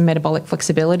some metabolic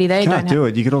flexibility there. You can't do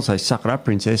it. You could also suck it up,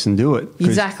 princess, and do it.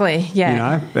 Exactly, yeah. You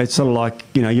know, it's sort of like,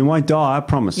 you won't die, I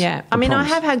promise. Yeah. I mean, I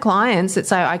have had clients that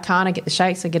say, I can't get the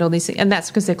shakes, I get all these things, and that's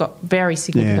because they've got very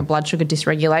significant blood sugar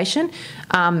dysregulation.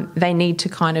 They need to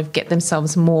kind of get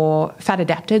themselves more fat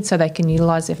adapted so they can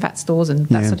utilise their fat stores and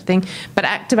that sort of thing. But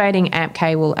activating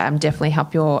AMPK will definitely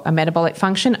help your metabolic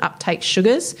function, uptake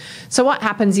sugars. So what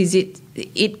happens is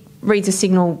it reads a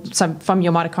signal from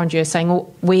your mitochondria saying,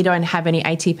 well, we don't have any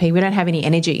ATP, we don't have any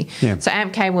energy. Yeah. So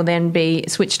AMPK will then be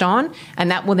switched on,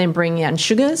 and that will then bring in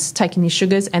sugars, take in your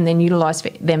sugars, and then utilise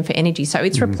them for energy. So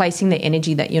it's replacing the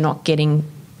energy that you're not getting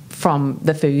from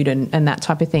the food and that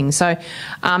type of thing. So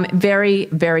very,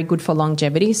 very good for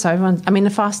longevity. So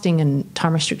the fasting and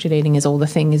time-restricted eating is all the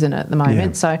thing, isn't it, at the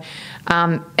moment? Yeah. So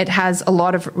it has a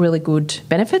lot of really good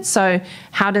benefits. So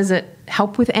how does it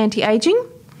help with anti-aging?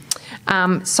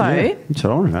 That's what I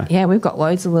want to know. We've got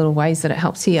loads of little ways that it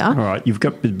helps here. All right, we've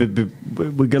got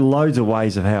loads of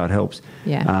ways of how it helps.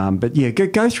 Yeah.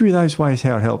 Go through those ways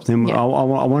how it helps. Then I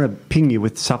want to ping you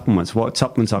with supplements. What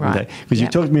supplements I can take? Because you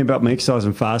talked to me about my exercise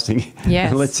and fasting.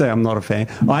 Yes. Let's say I'm not a fan.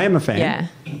 I am a fan. Yeah.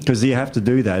 Because you have to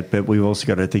do that, but we've also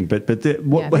got to think.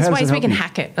 There's ways we can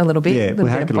hack it a little bit. Yeah, a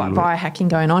little bit of biohacking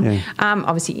going on. Yeah.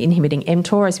 Obviously inhibiting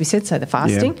mTOR, as we said, so the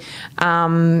fasting.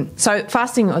 Yeah. So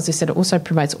fasting, as I said, it also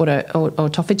promotes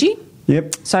autophagy.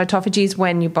 Yep. So autophagy is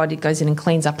when your body goes in and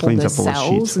cleans up all the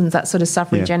cells and that sort of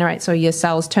stuff, regenerates all your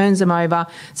cells, turns them over.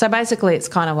 So basically it's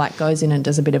kind of like goes in and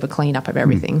does a bit of a clean up of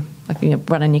everything, like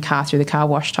running your car through the car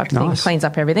wash type thing, cleans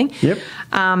up everything. Yep.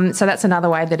 So that's another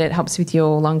way that it helps with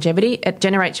your longevity. It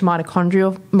generates your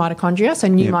mitochondria, so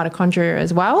new mitochondria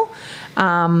as well,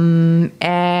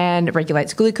 and it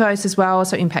regulates glucose as well,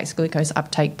 so it impacts glucose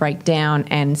uptake, breakdown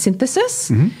and synthesis.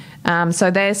 So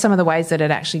there's some of the ways that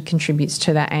it actually contributes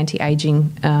to that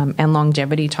anti-aging and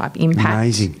longevity type impact.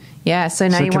 Amazing. Yeah, so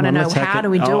now you want to know how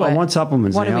do we do it? I want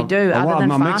supplements. What do we do other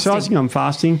than I'm fasting? exercising, I'm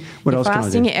fasting. What else can I do?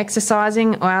 Fasting, you're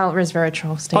exercising. Well,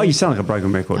 resveratrol, Steve. Oh, you sound like a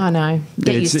broken record. I know.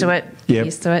 Get used to it. Get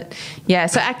used to it. Yeah,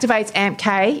 so activates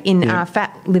AMPK in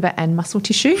fat, liver and muscle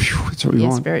tissue. That's what we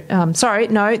want. Sorry,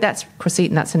 no, that's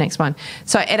quercetin. That's the next one.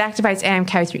 So it activates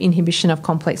AMPK through inhibition of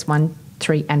complex 1,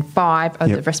 3 and 5 of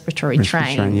the respiratory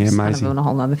train. Yeah, amazing. Kind of a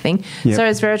whole other thing. Yep. So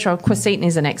resveratrol, quercetin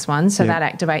is the next one. So that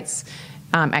activates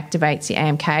the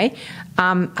AMK.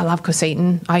 I love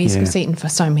quercetin. I use quercetin for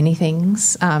so many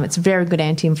things. It's very good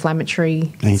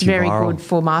anti-inflammatory. It's very good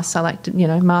for mast cell,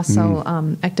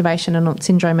 activation and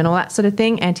syndrome and all that sort of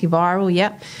thing. Antiviral,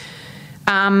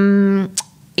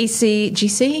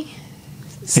 ECGC.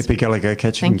 Epic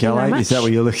Catching is that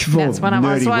what you're looking for? That's what I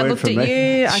was. So I looked at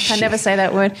you. I can never say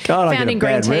that word. God, found in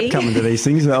green tea. Coming to these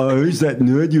things. Oh, who's that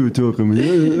nerd you were talking with?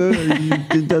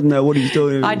 He doesn't know what he's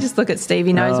doing. I just look at Steve.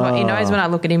 He knows what he knows. When I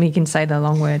look at him, he can say the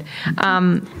long word.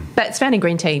 But it's found in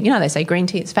green tea. You know, they say green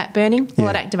tea is fat burning. Well,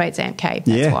 it activates AMPK.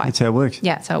 That's why. That's how it works.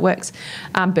 Yeah, that's how it works.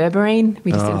 Berberine.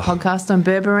 We just did a podcast on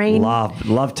berberine.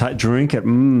 Love drink it.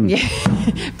 Yeah,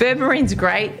 berberine's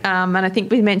great. And I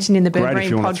think we mentioned in the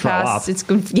berberine podcast, it's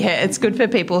good. Yeah, it's good for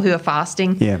people who are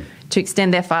fasting to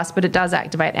extend their fast, but it does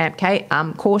activate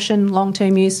AMPK. Caution,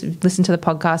 long-term use. Listen to the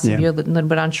podcast if you're a little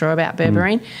bit unsure about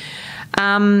berberine.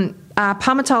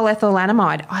 Palmitoyl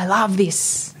ethylanamide. I love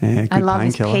this. Yeah, I love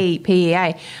this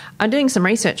PEA. I'm doing some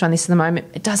research on this at the moment.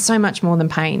 It does so much more than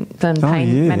pain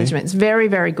management. It's very,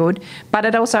 very good, but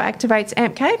it also activates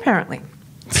AMPK apparently.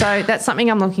 So that's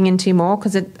something I'm looking into more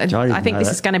because I think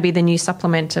this is going to be the new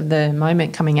supplement of the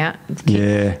moment coming out. I'll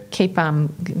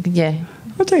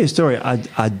tell you a story.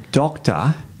 A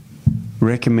doctor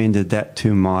recommended that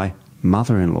to my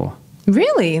mother-in-law.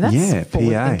 Really? That's a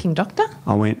forward-thinking doctor.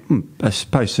 I went,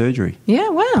 post-surgery. Yeah,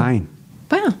 wow. Pain.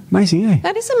 Wow. Amazing, eh?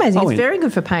 That is amazing. It's very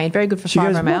good for pain, very good for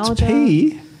fibromyalgia. What's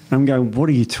P? I'm going, what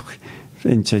are you talking?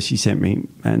 And so she sent me,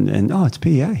 and it's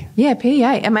PEA. Yeah,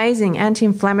 PEA, amazing.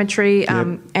 Anti-inflammatory,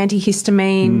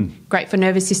 antihistamine, great for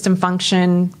nervous system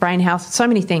function, brain health, so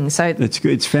many things. So it's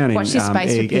good. It's found in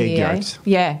egg yolks.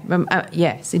 Yeah,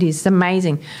 yes, it is. It's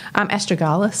amazing.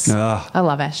 Astragalus. I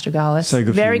love astragalus. So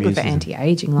good. Very good for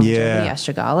anti-aging, longevity.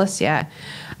 Astragalus. Yeah.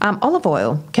 Olive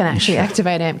oil can actually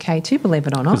activate AMPK too, believe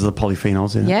it or not. Because of the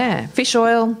polyphenols in it. Yeah. Fish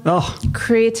oil.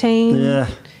 Creatine. Yeah.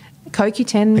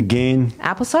 CoQ10. Again.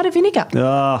 Apple cider vinegar.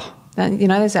 Oh.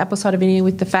 There's apple cider vinegar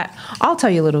with the fat. I'll tell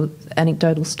you a little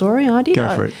anecdotal story I did.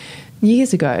 Go for it.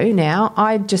 Years ago now,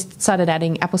 I just started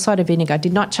adding apple cider vinegar.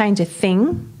 Did not change a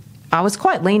thing. I was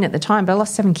quite lean at the time, but I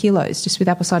lost 7 kilos just with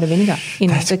apple cider vinegar in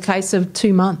the case of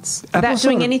 2 months without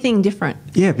doing anything different.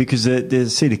 Yeah, because the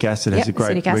acetic acid has a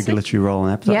great regulatory role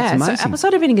in apple cider. Yeah, so apple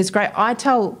cider vinegar is great. I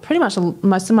tell pretty much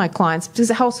most of my clients, because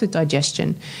it helps with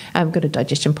digestion. I've got a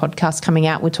digestion podcast coming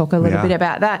out. We'll talk a little bit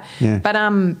about that. Yeah. But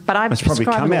I've it's probably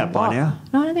come out by now.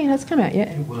 No, I don't think it has come out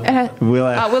yet. We'll have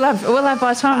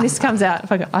by the time this comes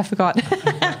out. I forgot.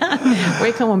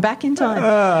 We're coming back in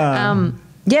time.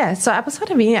 Yeah, so apple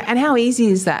cider vinegar, and how easy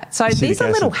is that? So these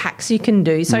are little hacks you can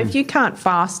do. So if you can't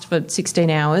fast for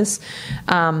 16 hours,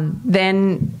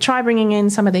 then try bringing in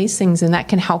some of these things, and that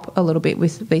can help a little bit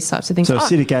with these types of things. So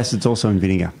acetic acid's also in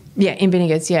vinegar? Yeah, in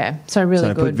vinegars, yeah. So really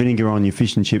good. So put vinegar on your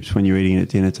fish and chips when you're eating it at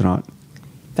dinner tonight.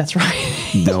 That's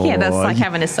right. No, yeah, that's like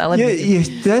having a salad. Yeah,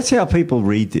 that's how people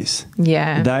read this.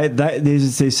 Yeah.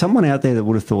 There's someone out there that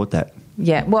would have thought that.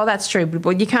 Yeah, well, that's true,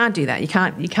 but you can't do that. You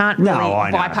can't really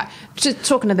bypass. Just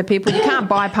talking to the people, you can't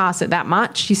bypass it that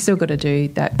much. You still got to do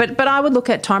that. But I would look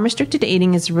at time restricted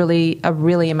eating as really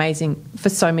amazing for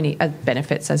so many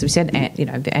benefits, as we said,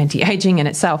 the anti-aging in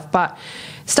itself. But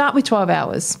start with 12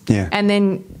 hours, and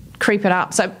then creep it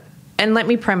up. So. And let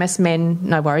me premise, men,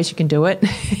 no worries, you can do it.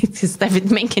 Because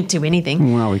men can do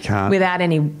anything. Well, we can't. Without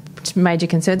any major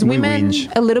concerns. Women,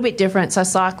 a little bit different. So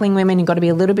cycling women, you've got to be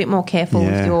a little bit more careful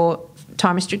with your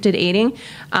time-restricted eating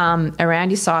around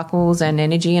your cycles and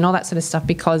energy and all that sort of stuff,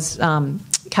 because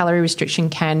calorie restriction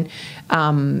can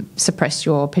suppress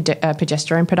your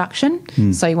progesterone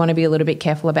production. So you want to be a little bit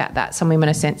careful about that. Some women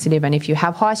are sensitive, and if you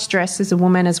have high stress as a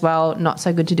woman as well, not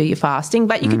so good to do your fasting.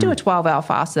 But you can do a 12-hour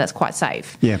fast, so that's quite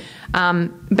safe. Yeah.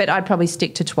 But I'd probably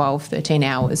stick to 12, 13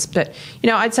 hours. But,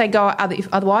 I'd say go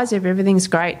otherwise, if everything's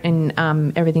great and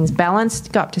everything's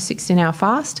balanced, go up to 16-hour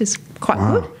fast is quite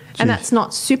good. And that's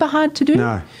not super hard to do.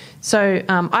 No. So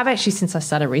I've actually, since I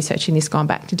started researching this, gone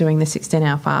back to doing the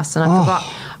 16-hour fast, and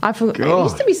I forgot. It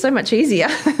used to be so much easier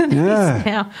than it is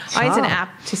now. I use an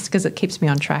app just because it keeps me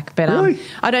on track, but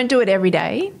I don't do it every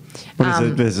day.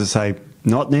 What does it say?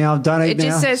 Not now, don't eat now, it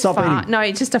just says stop eating. No,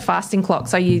 it's just a fasting clock.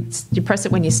 So you press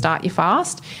it when you start your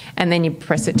fast, and then you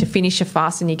press it to finish your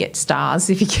fast, and you get stars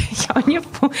if you get on your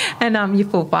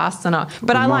full fast or not.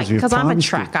 But I like, because I'm a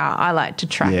tracker, I like to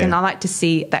track, and I like to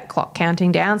see that clock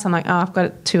counting down. So I'm like, I've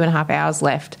got 2.5 hours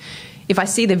left. If I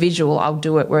see the visual, I'll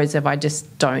do it. Whereas if I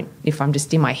just don't, if I'm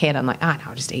just in my head, I'm like, no,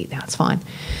 I'll just eat now. It's fine.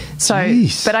 So,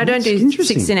 but I don't do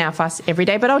 16-hour fast every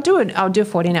day. But I'll do a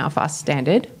 14-hour fast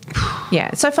standard.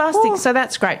 Yeah. So fasting. So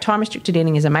that's great. Time restricted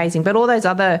eating is amazing. But all those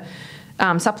other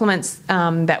supplements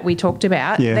that we talked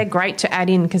about, they're great to add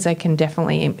in, because they can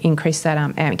definitely increase that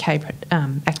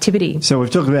AMK activity. So we've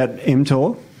talked about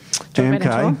mTOR,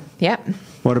 AMK. Yep.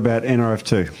 What about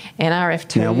NRF2?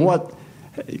 NRF2. Now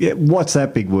what's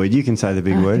that big word? You can say the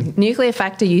big word. Nuclear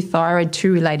factor euthyroid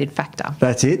 2 related factor.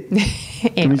 That's it?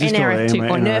 NRF2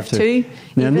 or NRF2.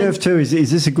 Now, NRF2,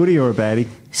 is this a goodie or a baddie?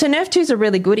 So NRF2 is a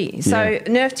really goodie. So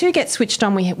NRF2 gets switched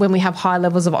on when we have high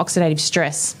levels of oxidative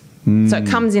stress. So it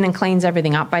comes in and cleans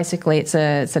everything up. Basically, it's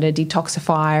a sort of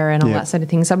detoxifier and all that sort of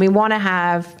thing. So we want to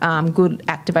have good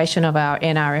activation of our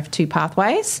NRF2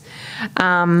 pathways. So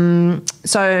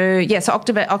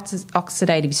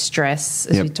oxidative stress,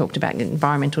 as we talked about,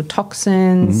 environmental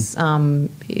toxins,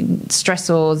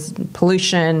 stressors,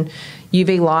 pollution,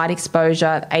 UV light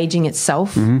exposure, aging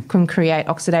itself can create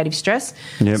oxidative stress.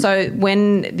 So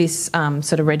when this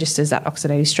sort of registers that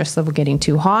oxidative stress level getting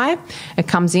too high, it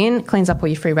comes in, cleans up all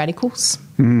your free radicals.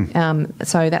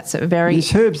 So that's a very...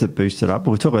 There's herbs that boost it up.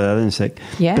 We'll talk about that in a sec.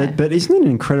 Yeah. But isn't it an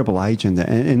incredible agent?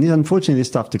 And unfortunately, this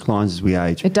stuff declines as we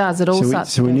age. It does. It all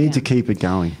starts So we need to keep it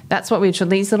going. That's what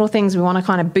these little things, we want to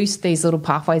kind of boost these little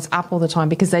pathways up all the time,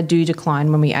 because they do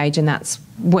decline when we age, and that's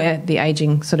where the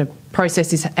aging sort of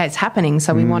process is happening.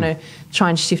 So we want to try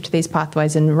and shift these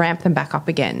pathways and ramp them back up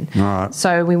again. All right.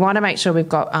 So we want to make sure we've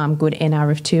got good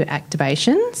NRF2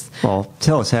 activations. Well,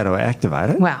 tell us how to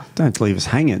activate it. Wow. Don't leave us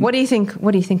hanging. What do you think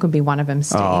would be one of them,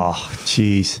 Steve? Oh,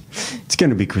 jeez. It's going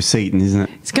to be quercetin, isn't it?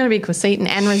 It's going to be quercetin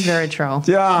and resveratrol.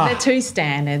 They're two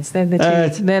standards. They're the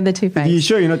two favorites. Are you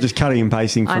sure you're not just cutting and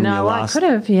pasting from your last I could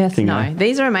have, yes. thing, No,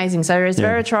 these are amazing. So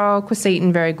resveratrol,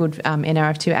 quercetin, very good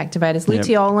NRF2 activators.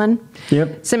 Luteolin.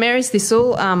 Yep. Samaria's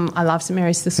thistle. I love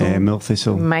Samaria's thistle. Yeah, milk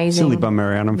thistle. Amazing. Silybum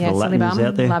marianum for the Latins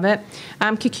out there. Love it.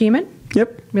 Curcumin.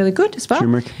 Yep. Really good as well.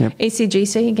 Turmeric. Yep.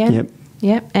 ECGC again. Yep.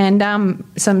 Yep, and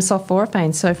some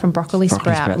sulforaphane, so from broccoli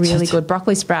sprout, really good.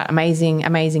 Broccoli sprout, amazing.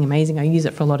 I use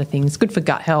it for a lot of things. Good for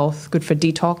gut health, good for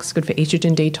detox, good for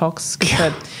estrogen detox, good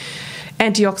for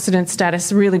antioxidant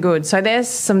status, really good. So there's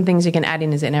some things you can add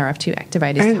in as NRF2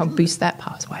 activators to help boost that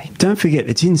pathway. Don't forget,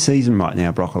 it's in season right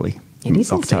now, broccoli. It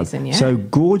is in season, yeah. So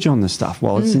gorge on the stuff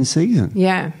while it's in season.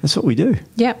 Yeah. That's what we do.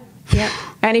 Yep.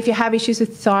 And if you have issues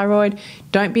with thyroid,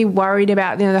 don't be worried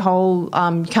about the whole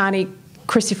you can't eat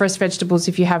cruciferous vegetables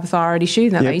if you have a thyroid issue.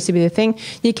 That used to be the thing.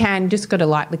 You can, just got to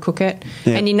lightly cook it.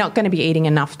 Yep. And you're not going to be eating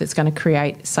enough that's going to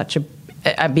create such a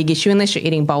big issue unless you're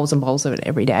eating bowls and bowls of it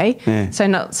every day. Yeah. So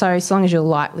as long as you're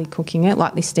lightly cooking it,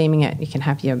 lightly steaming it, you can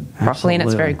have your broccoli. Absolutely. And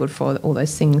it's very good for all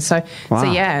those things. So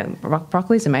yeah,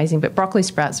 broccoli is amazing, but broccoli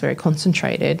sprout's very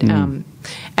concentrated. And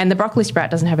the broccoli sprout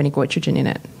doesn't have any goitrogen in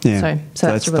it. Yeah. So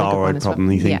that's a really good one as well.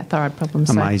 You think? Yeah, thyroid problem.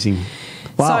 Amazing.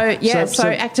 Wow. So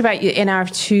activate your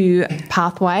NRF2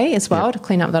 pathway as well to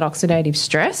clean up that oxidative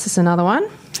stress. That's another one.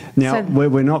 Now,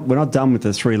 we're not done with the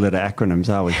 3-letter acronyms,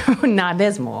 are we? No,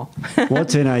 there's more.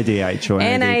 What's NADH or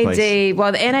NAD, please?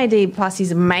 Well, the NAD plus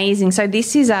is amazing. So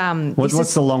this is...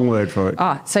 what's the long word for it?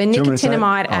 So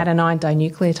nicotinamide adenine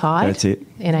dinucleotide. That's it.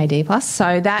 NAD plus.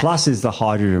 So that... Plus is the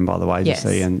hydrogen, by the way, yes. to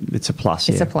see, and it's a plus,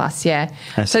 It's a plus, yeah.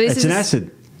 So it's an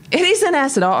acid. It is an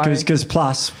acid. Because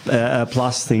plus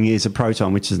thing is a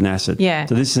proton, which is an acid. Yeah.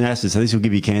 So this is an acid, so this will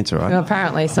give you cancer, right? Well,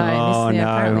 apparently so.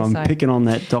 I'm picking on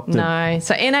that doctor. No.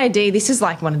 So NAD, this is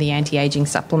like one of the anti-aging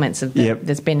supplements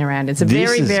that's been around. It's a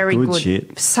very good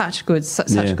shit. Such good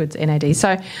NAD.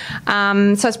 So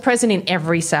it's present in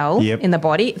every cell in the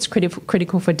body. It's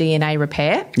critical for DNA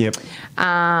repair. Yep.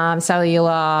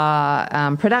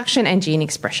 Cellular production and gene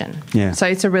expression. Yeah. So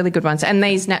it's a really good one. And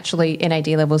these NAD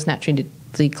levels naturally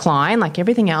decline like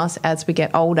everything else as we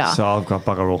get older. So I've got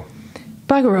bugger all.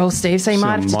 Bugger all, Steve. So you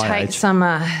might have to take something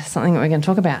that we're going to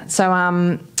talk about.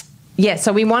 So,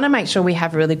 so we want to make sure we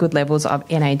have really good levels of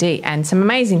NAD, and some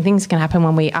amazing things can happen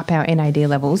when we up our NAD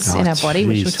levels in our body,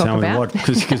 which we'll talk about.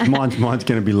 Because mine's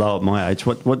going to be low at my age.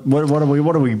 What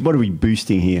are we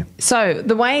boosting here? So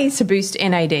the way to boost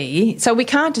NAD, so we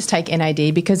can't just take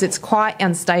NAD because it's quite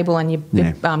unstable and your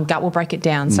gut will break it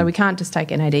down. So we can't just take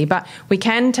NAD, but we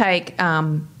can take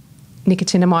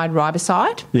nicotinamide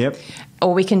riboside. Yep.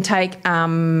 Or we can take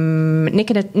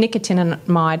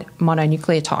nicotinamide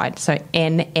mononucleotide, so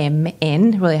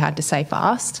NMN, really hard to say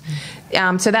fast.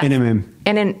 So that's NMM.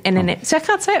 NMM. So I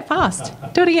can't say it fast.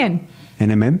 Do it again.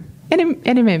 NMM?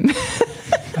 NMM.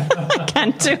 I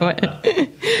can't do it.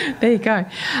 There you go.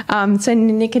 So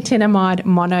nicotinamide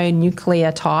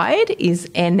mononucleotide is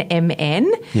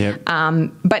NMN. Yep.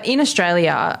 But in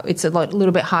Australia, it's a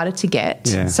little bit harder to get.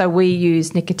 Yeah. So we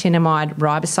use nicotinamide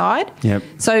riboside. Yep.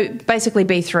 So basically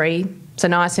B3. So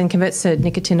niacin converts to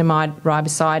nicotinamide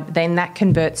riboside. Then that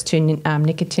converts to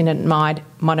nicotinamide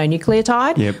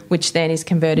mononucleotide, which then is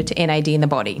converted to NAD in the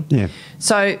body. Yeah.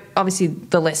 So obviously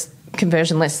the less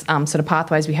sort of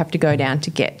pathways we have to go down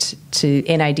to get to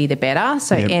NAD, the better.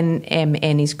 So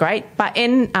NMN is great, but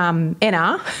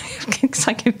NR, it's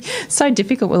like so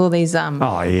difficult with all these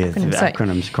acronyms.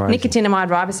 Acronyms, crazy. Nicotinamide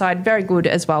riboside, very good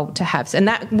as well to have, and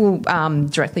that will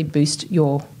directly boost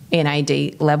your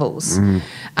NAD levels.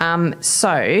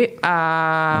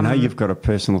 I know you've got a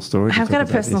personal story. I've got a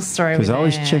personal story because I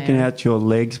was checking out your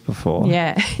legs before.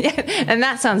 Yeah, and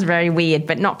that sounds very weird,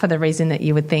 but not for the reason that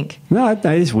you would think. No, it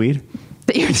is weird.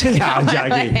 No, I'm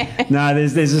joking. No,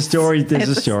 there's a story. There's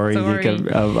a story.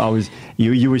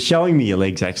 You were showing me your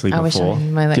legs actually before. I was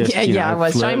showing my legs. I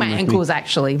was showing my ankles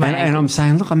actually. And I'm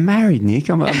saying, look, I'm married, Nic.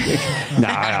 No, was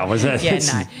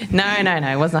that? No.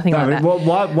 It was nothing like that.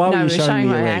 Why were you showing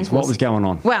me your legs? Ankles. What was going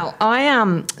on? Well,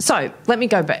 So let me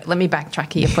go back. Let me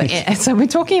backtrack here. So we're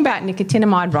talking about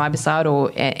nicotinamide riboside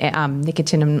or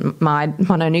nicotinamide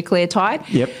mononucleotide.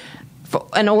 Yep.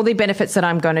 And all the benefits that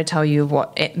I'm going to tell you of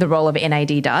what the role of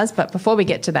NAD does. But before we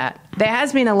get to that, there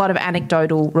has been a lot of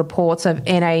anecdotal reports of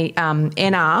NR,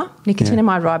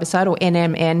 nicotinamide riboside, or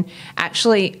NMN,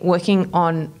 actually working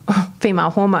on female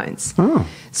hormones. Oh.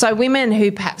 So women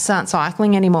who perhaps aren't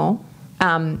cycling anymore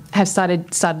have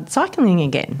started cycling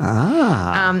again.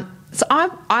 So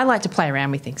I like to play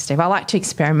around with things, Steve. I like to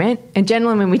experiment. And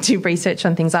generally when we do research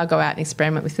on things, I'll go out and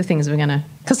experiment with the things we're going to...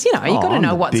 Because, you've got to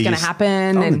know what's going to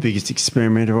happen. I'm the biggest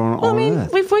experimenter on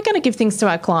earth. If we're going to give things to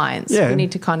our clients, we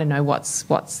need to kind of know what's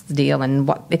the deal and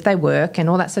what if they work and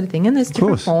all that sort of thing. And there's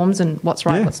different forms and what's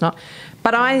right, what's not.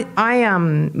 But I've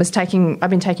been taking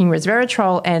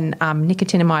resveratrol and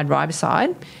nicotinamide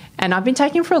riboside, and I've been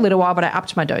taking for a little while, but I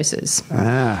upped my doses.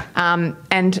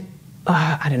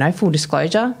 I don't know, full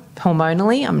disclosure,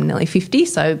 hormonally, I'm nearly 50,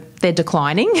 so they're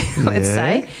declining, let's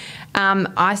say.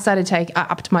 I started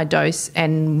upped my dose,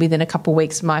 and within a couple of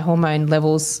weeks, my hormone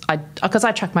levels, because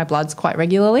I track my bloods quite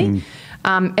regularly,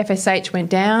 FSH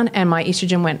went down and my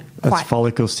estrogen went quite That's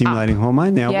follicle-stimulating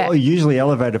hormone. Now, usually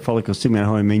elevated follicle-stimulating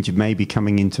hormone means you may be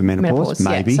coming into menopause.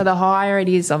 Maybe. Yeah. So the higher it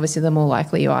is, obviously, the more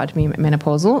likely you are to be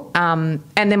menopausal. And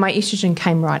then my estrogen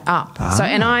came right up. So,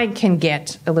 and I can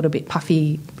get a little bit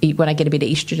puffy when I get a bit of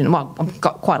estrogen. Well, I've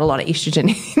got quite a lot of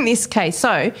estrogen in this case.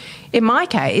 So in my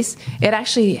case, it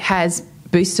actually has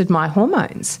boosted my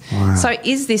hormones. Wow. So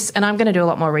is this, and I'm going to do a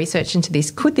lot more research into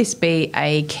this, could this be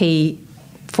a key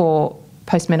for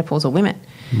postmenopausal women?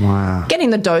 Wow. Getting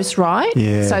the dose right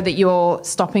so that you're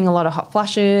stopping a lot of hot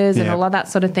flushes and all of that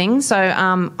sort of thing. So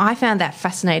I found that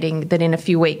fascinating, that in a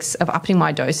few weeks of upping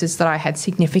my doses that I had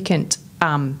significant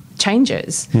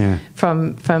changes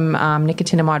from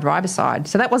nicotinamide riboside.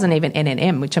 So that wasn't even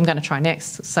NNM, which I'm going to try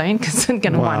next soon, because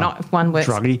why not if one works.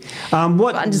 Druggy. I'm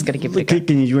just going to give it a go.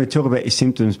 Can you want to talk about your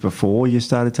symptoms before you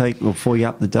started before you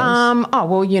upped the dose?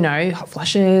 Hot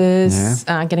flushes,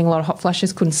 getting a lot of hot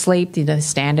flushes, couldn't sleep, the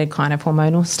standard kind of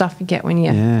hormonal stuff you get when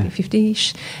you're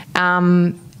 50-ish.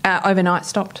 Overnight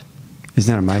stopped.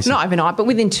 Isn't that amazing? Not overnight, but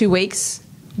within 2 weeks,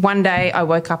 one day I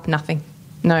woke up, nothing.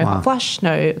 No hot flush,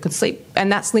 no good sleep.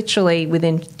 And that's literally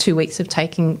within 2 weeks of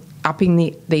upping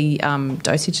the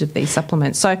dosage of these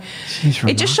supplements. So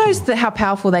it just shows how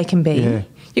powerful they can be. Yeah.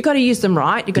 You've got to use them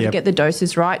right. You've got to get the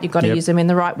doses right. You've got to use them in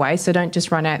the right way. So don't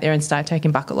just run out there and start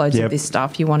taking bucket loads of this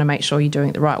stuff. You want to make sure you're doing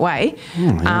it the right way.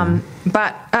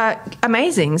 But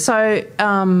amazing. So,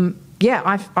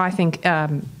 I think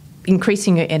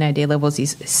increasing your NAD levels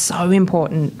is so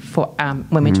important for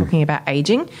when we're talking about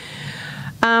ageing.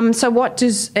 So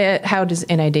how does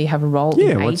NAD have a role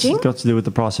in ageing? What's it got to do with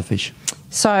the price of fish?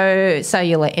 So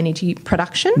cellular energy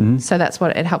production. So that's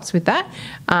what it helps with that.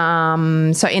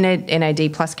 So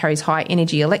NAD plus carries high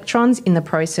energy electrons in the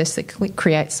process that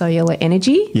creates cellular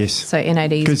energy. Yes. So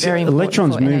NAD is very important. Because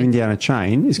electrons moving down a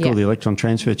chain is called the electron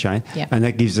transfer chain, and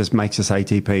that makes us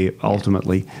ATP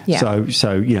ultimately. Yeah.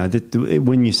 So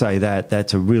when you say that,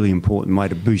 that's a really important way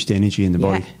to boost energy in the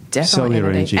body. Definitely cellular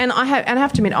energy. And I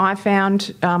have to admit, I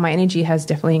found my energy has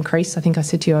definitely increased. I think I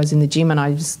said to you I was in the gym and I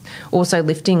was also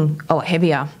lifting a lot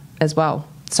heavier as well.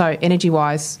 So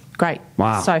energy-wise, great.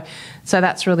 Wow. So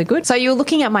that's really good. So you're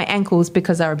looking at my ankles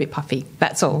because they're a bit puffy.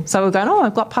 That's all. So we're going,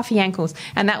 I've got puffy ankles.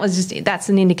 And that's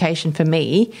an indication for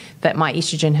me that my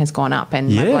estrogen has gone up.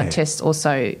 And my blood test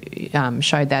also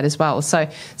showed that as well. So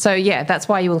that's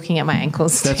why you were looking at my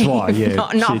ankles. That's why,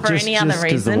 not for any other reason.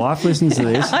 Because the wife listens to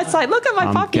this. I say, look at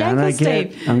my puffy ankles,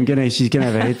 Steve. She's going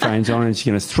to have her headphones on and she's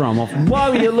going to throw them off.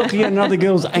 Why were you looking at another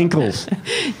girl's ankles?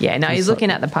 He's looking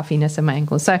at the puffiness of my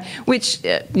ankles. So, which,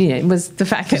 was the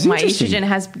fact that my estrogen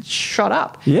has shot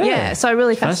up. Yeah, so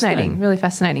really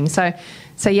fascinating. So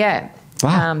yeah.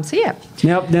 Wow.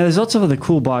 Now there's lots of other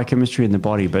cool biochemistry in the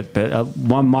body, but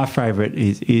one my favourite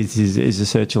is the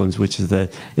sirtuins, which is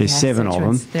there's 7 of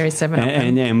them. There is 7 of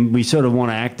them, and we sort of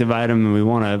want to activate them and we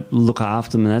want to look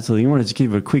after them and that sort of thing. You want to just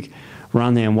give a quick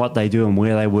rundown what they do and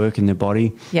where they work in the body.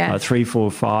 3,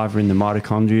 4, 5 are in the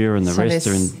mitochondria and the rest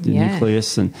are in the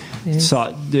nucleus, and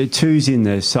the 2's in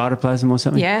the cytoplasm or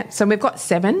something. Yeah, so we've got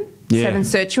 7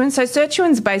 sirtuins. So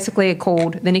sirtuins basically are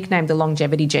called, they're nicknamed the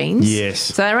longevity genes. Yes.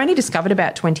 So they were only discovered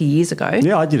about 20 years ago.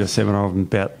 Yeah, I did a 7 of them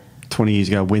about 20 years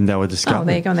ago when they were discovered. Oh,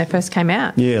 there you go, when they first came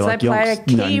out. Yeah, so like they play a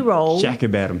key role. Jack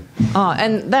about them. Oh,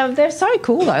 and they're so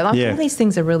cool though. All these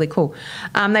things are really cool.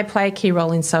 They play a key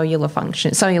role in cellular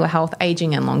function, cellular health,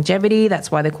 aging, and longevity.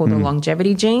 That's why they're called the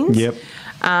longevity genes. Yep.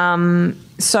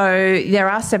 So there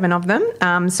are 7 of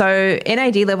them. So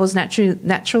NAD levels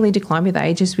naturally decline with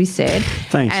age, as we said.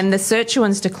 Thanks. And the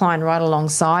sirtuins decline right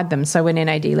alongside them. So when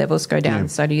NAD levels go down,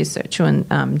 so do your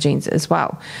sirtuin genes as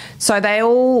well. So they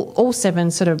all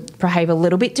 7 sort of behave a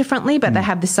little bit differently, but they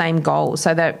have the same goal.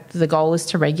 So that the goal is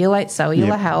to regulate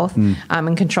cellular health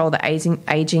and control the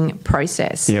aging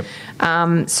process. Yep.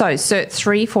 So SIRT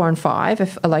 3, 4, and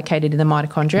 5 are located in the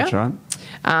mitochondria. That's right.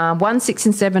 1, 6,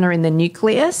 and 7 are in the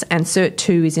nucleus, and SIRT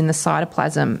 2 is in the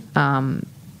cytoplasm.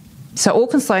 So all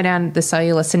can slow down the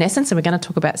cellular senescence, and we're going to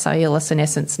talk about cellular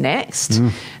senescence next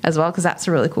as well, because that's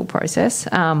a really cool process.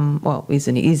 Is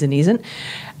and isn't.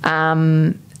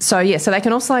 So they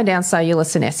can all slow down cellular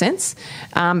senescence,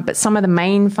 but some of the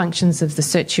main functions of the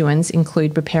sirtuins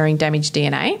include repairing damaged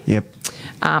DNA,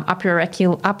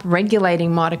 upregulating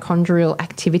mitochondrial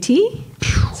activity.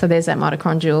 So there's that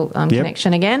mitochondrial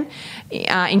connection again.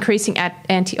 Increasing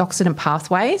antioxidant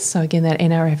pathways. So again, that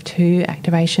NRF2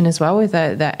 activation as well with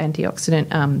that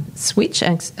antioxidant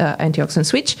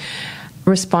switch.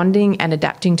 Responding and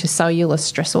adapting to cellular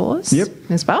stressors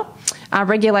as well.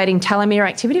 regulating telomere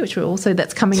activity, which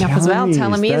that's coming up as well.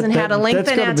 Telomeres and how to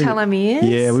lengthen our telomeres.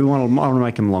 Yeah, I want to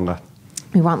make them longer.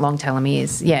 We want long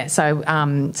telomeres, yeah. So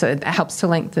it helps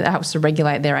to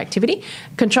regulate their activity,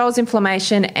 controls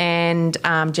inflammation, and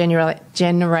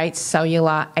generates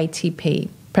cellular ATP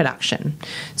production.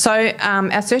 So our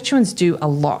sirtuins do a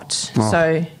lot. Oh.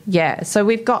 So yeah, so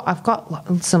I've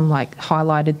got some like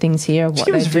highlighted things here. Just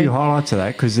give us a few highlights of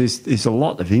that, because there's a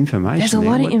lot of information. There's a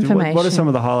lot of information. What are some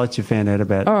of the highlights you found out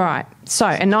about? All right. So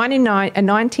a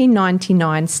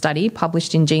 1999 study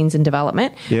published in Genes and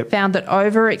Development found that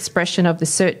overexpression of the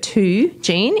SIRT2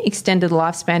 gene extended the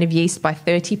lifespan of yeast by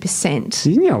 30%.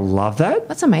 Didn't you love that?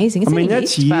 That's amazing. It's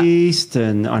that's yeast,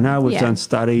 and I know we've done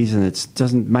studies, and it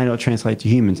may not translate to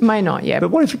humans. May not, yeah.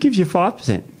 But what if it gives you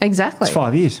 5%? Exactly. It's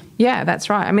 5 years. Yeah, that's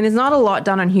right. I mean, there's not a lot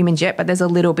done on humans yet, but there's a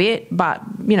little bit. But,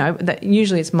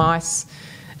 usually it's mice.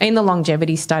 In the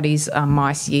longevity studies,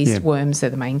 mice, yeast, worms,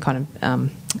 they're the main kind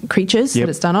of creatures that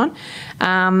it's done on.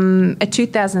 A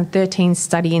 2013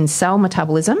 study in cell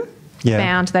metabolism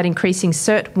found that increasing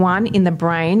SIRT1 in the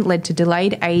brain led to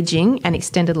delayed aging and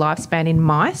extended lifespan in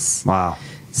mice. Wow.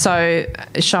 So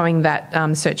showing that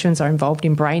sirtuins are involved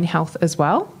in brain health as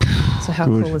well. So how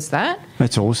cool is that?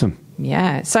 That's awesome.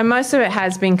 Yeah. So most of it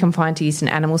has been confined to yeast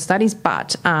and animal studies,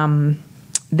 but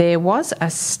there was a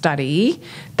study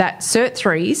that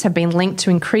SIRT3s have been linked to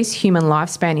increased human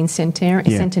lifespan in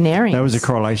centenarians. That was a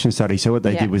correlation study. So what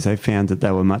they did was they found that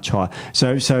they were much higher.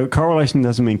 So correlation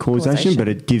doesn't mean causation, but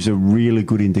it gives a really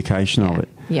good indication of it.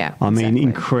 Yeah, I mean,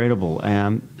 incredible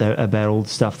about all the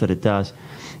stuff that it does.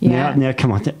 Yeah. Now,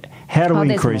 come on. How do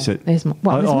we increase it? There's more.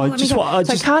 Let's just go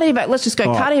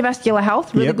cardiovascular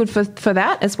health, really good for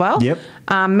that as well. Yep.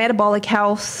 Metabolic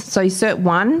health, so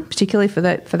SIRT1, particularly for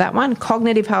that one.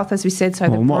 Cognitive health, as we said, so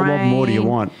the brain. What more do you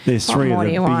want? There's three of the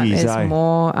biggies, There's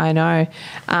more, I know.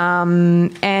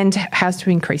 And how to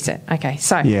increase it. Okay,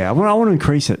 so. Yeah, I want to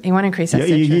increase it. You want to increase that?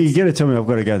 You got to tell me I've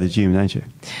got to go to the gym, don't you?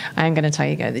 I am going to tell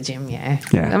you to go to the gym, yeah.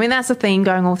 I mean, that's the theme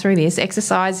going all through this.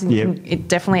 Exercise, it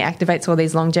definitely activates all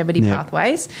these longevity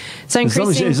pathways. So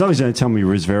increasing... As long as you don't tell me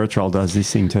resveratrol does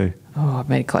this thing too. Oh, I've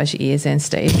made it close your ears then,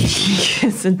 Steve.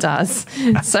 Yes, it does.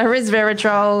 So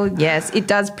resveratrol, yes, it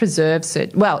does preserve...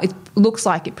 it looks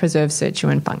like it preserves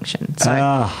sirtuin function.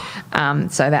 So,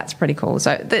 so that's pretty cool.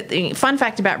 So the fun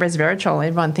fact about resveratrol,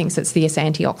 everyone thinks it's this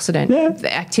antioxidant,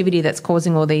 the activity that's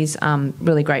causing all these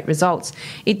really great results.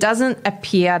 It doesn't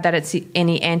appear that it's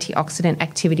any antioxidant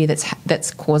activity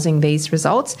that's causing these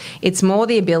results. It's more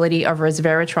the ability of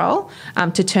resveratrol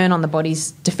to turn on the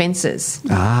body's defences.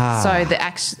 So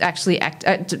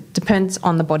the depends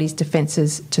on the body's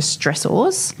defences to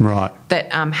stressors. Right.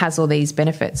 That has all these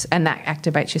benefits, and that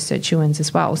activates your sirtuins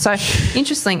as well. So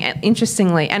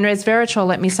interestingly, and resveratrol,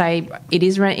 let me say, it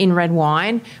is in red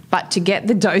wine, but to get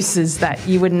the doses that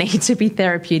you would need to be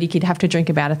therapeutic, you'd have to drink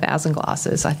about 1,000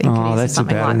 glasses, I think. Oh, that's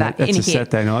something like that. That's a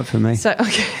Saturday night for me. So,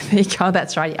 okay, there you go.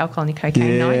 That's right, your alcohol and your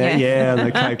cocaine night. Yeah,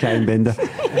 the cocaine bender.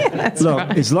 Look,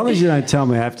 right. As long as you don't tell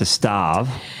me I have to starve,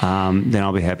 then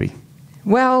I'll be happy.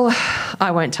 Well,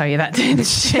 I won't tell you that. Go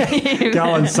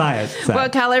and say it. Well,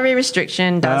 calorie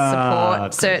restriction does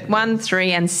support SIRT 1,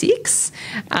 3 and 6.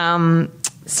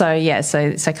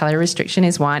 So calorie restriction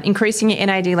is one. Increasing your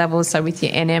NAD levels, so with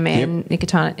your NMN,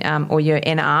 nicotine, or your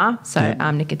NR,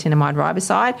 nicotinamide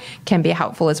riboside, can be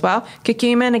helpful as well.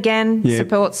 Curcumin, again,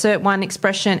 supports SIRT1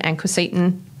 expression, and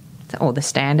quercetin, all the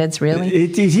standards, really.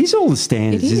 It is all the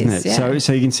standards, isn't it? Yeah.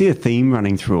 So you can see a theme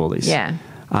running through all this. Yeah.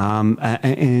 And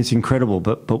it's incredible,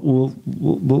 but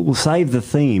we'll save the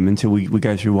theme until we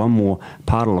go through one more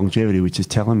part of longevity, which is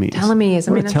telomeres. Telomeres.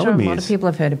 I mean, I'm sure a lot of people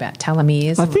have heard about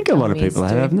telomeres. I think a lot of people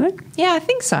have, haven't they? Yeah, I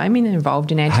think so. I mean, they're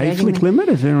involved in anti-aging. Hayflick limit.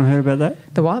 Has anyone heard about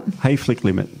that? The what? Hayflick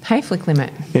limit. Hayflick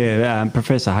limit. Yeah,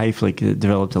 Professor Hayflick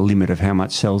developed a limit of how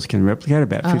much cells can replicate,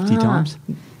 about 50 times.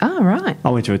 Oh, right. I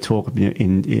went to a talk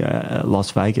in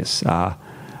Las Vegas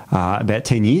about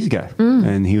 10 years ago,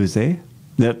 and he was there.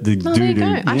 There you go.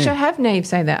 Actually, I have Neve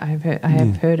say that. I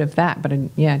have heard of that, but I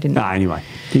didn't. Anyway,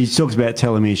 he talks about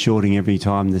telomere shorting every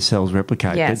time the cells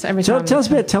replicate. Yes, every time. Tell us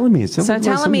about telomeres. So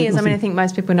telomeres, I think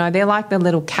most people know, they're like the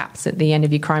little caps at the end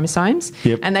of your chromosomes,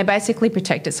 and they basically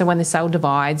protect it. So when the cell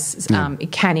divides,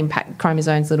 it can impact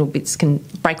chromosomes. Little bits can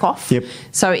break off. Yep.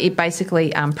 So it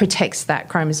basically protects that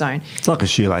chromosome. It's like a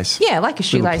shoelace. Yeah, like a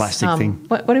shoelace. Little plastic thing.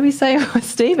 What do we say,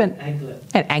 Stephen?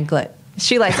 An aglet.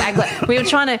 Shoelace aglet. We were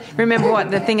trying to remember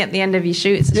what the thing at the end of your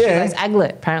shoe is. Shoelace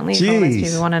aglet, apparently. If all those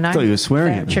people want to know. I thought you were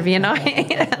swearing at me. Trivia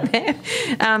night out there.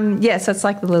 So it's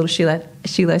like the little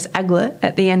shoelace aglet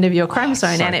at the end of your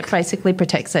chromosome, and it basically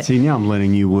protects it. See, now I'm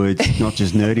learning new words, not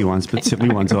just nerdy ones, but silly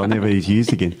ones I'll never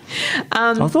used again. So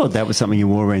I thought that was something you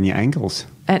wore around your ankles.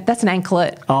 That's an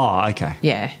anklet. Oh, okay.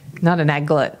 Yeah, not an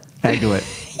aglet. Aglet.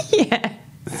 Yeah.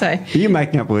 So are you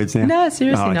making up words now? No,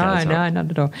 seriously, no, not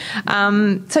at all.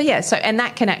 And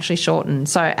that can actually shorten.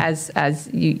 So as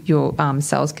your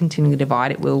cells continue to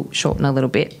divide, it will shorten a little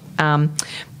bit.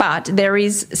 But there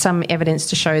is some evidence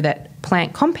to show that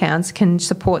plant compounds can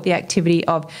support the activity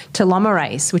of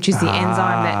telomerase, which is the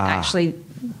enzyme that actually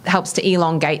helps to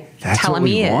elongate telomeres. What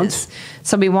we want.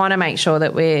 So we want to make sure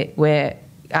that we're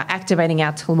activating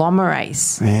our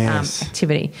telomerase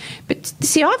activity. But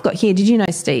see, I've got here, did you know,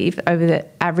 Steve, over the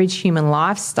average human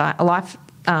lifetime,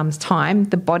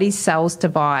 the body's cells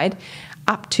divide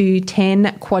up to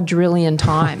 10 quadrillion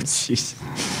times.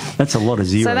 That's a lot of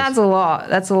zeros. So that's a lot.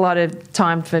 That's a lot of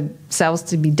time for cells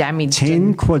to be damaged.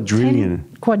 10 quadrillion?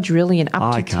 10 quadrillion,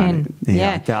 up to 10.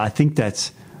 Yeah. I think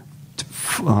that's...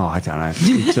 I don't know.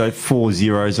 It's like 4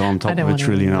 zeros on top of a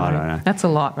trillion. I don't know. That's a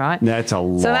lot, right? That's a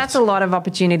lot. So that's a lot of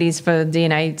opportunities for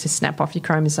DNA to snap off your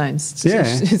chromosomes. Yeah.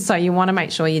 So you want to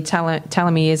make sure your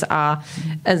telomeres are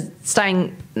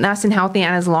staying nice and healthy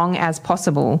and as long as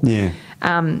possible. Yeah.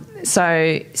 So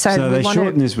they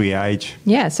shorten as we age.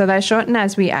 Yeah. So they shorten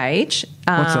as we age.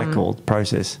 What's that called?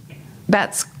 Process.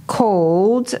 That's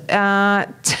called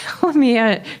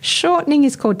telomere shortening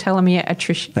is called telomere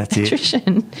attrition. That's it.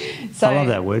 So I love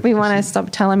that word. We want to stop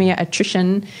telomere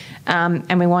attrition,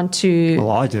 and we want to.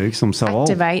 Well, I do because I'm so old.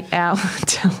 Activate our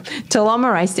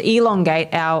telomerase to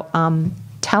elongate our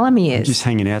telomeres. I'm just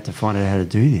hanging out to find out how to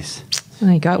do this.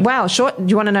 There you go. Wow, do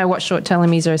you want to know what short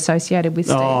telomeres are associated with,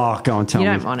 Steve? Oh, go on, tell me.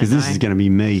 You don't want to know. Because this is going to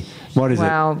be me. What is it?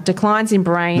 Well, declines in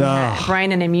brain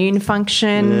and immune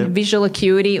function, visual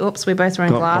acuity. Oops, we're both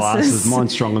wearing glasses.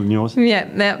 Mine's stronger than yours. Yeah,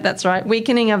 that's right.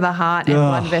 Weakening of the heart and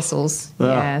blood vessels.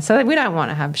 Yeah, so we don't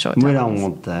want to have short telomeres. We don't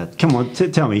want that. Come on,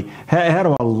 tell me, how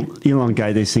do I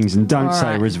elongate these things? And don't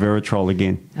say resveratrol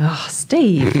again. Oh,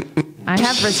 Steve, I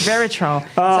have resveratrol.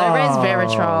 So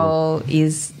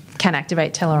resveratrol can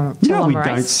activate telomerase. You know, we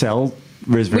don't sell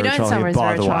resveratrol here,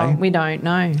 by the way. We don't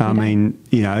know. I mean,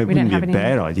 it wouldn't be a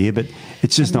bad idea, but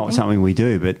it's just not something we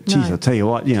do. But, geez, I'll tell you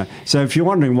what, So if you're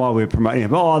wondering why we're promoting it,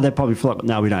 they're probably flock.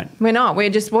 No, we don't. We're not.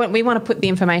 We want to put the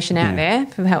information out there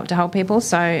to help people.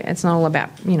 So it's not all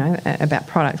about, about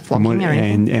product flocking or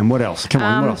anything. And what else? Come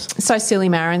on, what else? So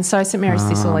Silymarin, so St Mary's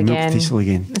thistle again. Thistle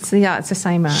again. It's the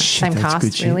same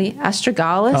cast, really.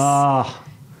 Astragalus.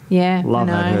 Yeah, love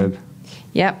that herb.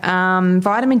 Yep.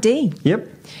 Vitamin D. Yep.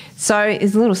 So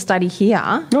there's a little study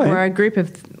here where a group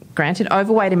of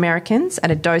overweight Americans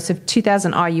at a dose of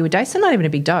 2,000 IU a day, so not even a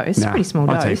big dose, a pretty small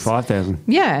dose. I'd take 5,000.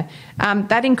 Yeah.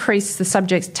 That increased the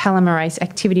subject's telomerase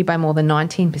activity by more than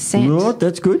 19%. What?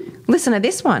 That's good. Listen to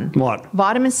this one. What?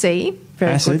 Vitamin C.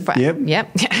 Very acid, good. Yep.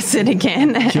 Acid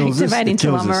again, activating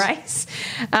telomerase.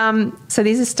 So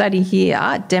there's a study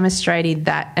here demonstrated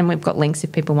that, and we've got links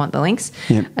if people want the links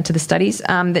to the studies,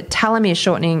 that telomere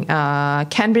shortening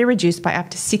can be reduced by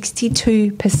up to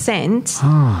 62%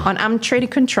 on untreated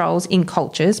controls in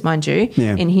cultures, mind you,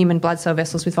 in human blood cell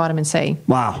vessels with vitamin C.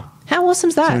 Wow. How awesome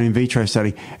is that? So an in vitro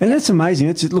study. And that's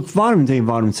amazing. Look, vitamin D and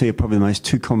vitamin C are probably the most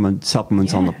 2 common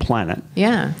supplements on the planet.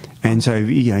 Yeah. And so,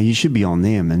 you should be on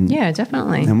them. And yeah,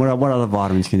 definitely. And what other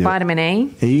vitamins can you do? Vitamin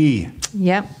E. E.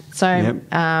 Yep. So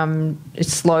it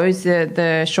slows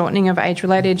the shortening of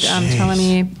age-related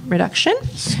telomere reduction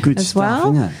it's good as stuff,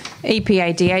 well. Isn't it?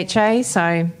 EPA, DHA,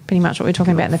 so pretty much what we we're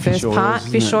talking about in the first part.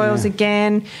 Fish oils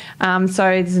again. So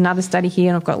there's another study here,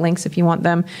 and I've got links if you want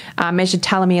them. Measured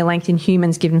telomere length in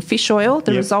humans given fish oil.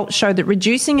 The results showed that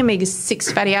reducing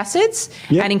omega-6 fatty acids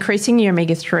and increasing your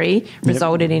omega-3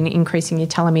 resulted in increasing your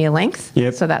telomere length.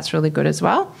 So that's really good as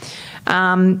well.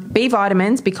 B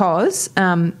vitamins, because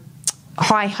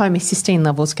high homocysteine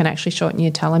levels can actually shorten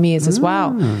your telomeres as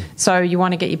well. So you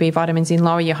want to get your B vitamins in,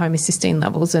 lower your homocysteine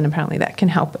levels, and apparently that can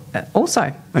help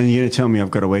also. And you're going to tell me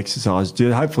I've got to exercise.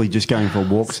 Hopefully just going for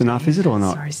walks enough, is it, or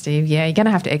not? Sorry, Steve. Yeah, you're going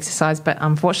to have to exercise, but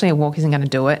unfortunately a walk isn't going to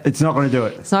do it. It's not going to do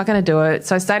it. It's not going to do it.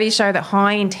 So studies show that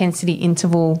high-intensity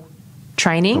interval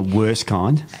training. The worst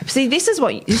kind. See, this is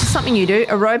something you do,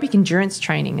 aerobic endurance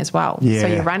training as well. Yeah. So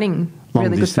you're running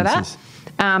really good for that.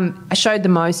 I showed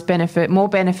the more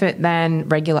benefit than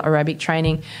regular aerobic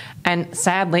training. And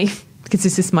sadly, because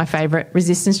this is my favourite,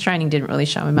 resistance training didn't really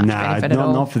show me much benefit at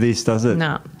all. Not for this, does it?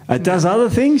 No. It does other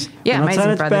things? Yeah,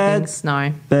 amazing for other things.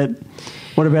 No. But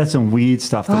What about some weird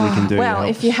stuff that we can do? Well,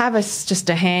 if you have just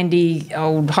a handy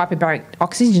old hyperbaric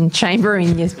oxygen chamber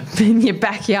in your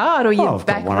backyard or your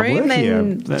back room,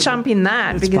 then jump in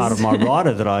that. It's part of my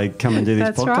rider that I come and do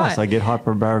this podcast. Right. I get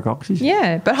hyperbaric oxygen.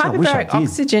 Yeah, but hyperbaric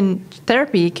oxygen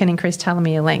therapy can increase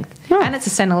telomere length. Oh. And it's a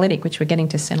senolytic, which we're getting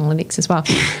to senolytics as well.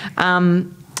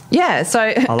 Yeah, so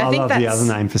I think that's... the other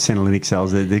name for senolytic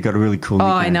cells. They've got a really cool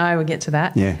nickname. I know. We'll get to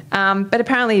that. Yeah. But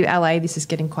apparently LA, this is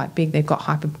getting quite big. They've got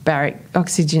hyperbaric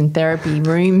oxygen therapy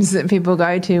rooms that people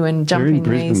go to and jump in these.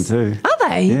 They're in Brisbane too. Are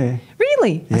they? Yeah.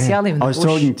 Really? Yeah. I live in the bush. I was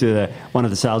talking to one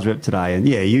of the sales rep today, and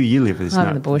you live in this. I live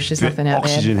in the bush. There's nothing out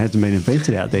there. Oxygen hasn't been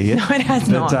invented out there yet. No, it has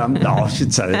not. No, I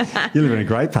should say that. You live in a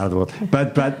great part of the world.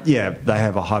 But yeah, they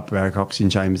have a hyperbaric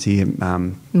oxygen chambers here.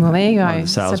 Well, there you go.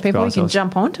 So people can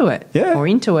jump onto it or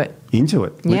into it. Into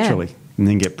it, literally. Yeah. And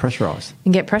then get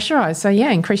pressurised. So,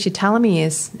 increase your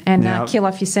telomeres and kill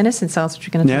off your senescent cells, which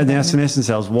we're going to talk about. Now, senescent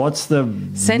cells, what's the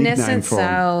senescent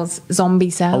cells?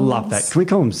 Zombie cells. I love that. Can we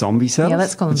call them zombie cells? Yeah,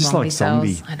 let's call them zombie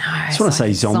cells. Zombie. I know. I just want to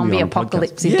say zombie. Zombie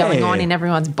apocalypse is going on in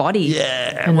everyone's body.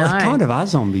 Yeah. Well, they kind of are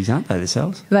zombies, aren't they, the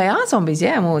cells? They are zombies,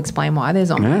 yeah, and we'll explain why they're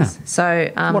zombies. Yeah.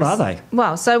 So, what are they?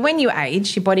 Well, so when you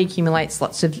age, your body accumulates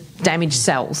lots of damaged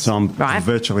cells. So I'm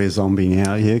virtually a zombie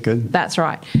now. Yeah, good. That's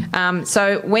right.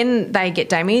 So when they get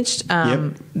damaged,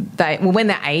 when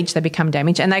they age, they become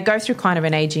damaged, and they go through kind of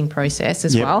an aging process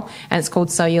as well, and it's called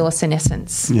cellular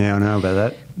senescence. Yeah, I know about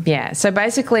that. Yeah, so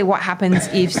basically what happens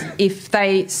if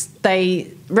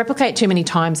they replicate too many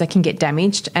times, they can get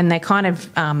damaged, and they kind of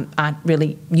aren't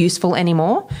really useful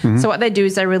anymore. Mm-hmm. So what they do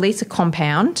is they release a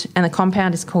compound, and the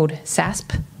compound is called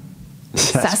SASP.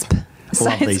 SASP. So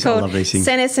it's called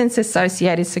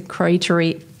senescence-associated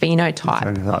secretory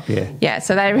phenotype. Yeah.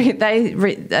 So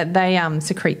they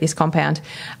secrete this compound,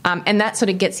 and that sort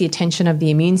of gets the attention of the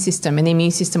immune system, and the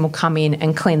immune system will come in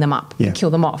and clean them up and kill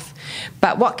them off.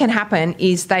 But what can happen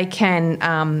is they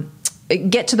can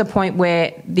get to the point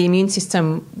where the immune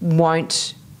system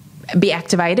won't be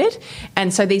activated,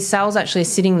 and so these cells actually are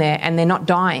sitting there and they're not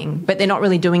dying, but they're not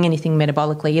really doing anything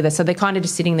metabolically either, so they're kind of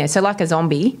just sitting there. So like a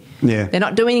zombie, they're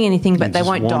not doing anything, but they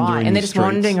won't die, and they're just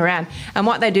wandering around. And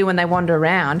what they do when they wander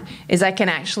around is they can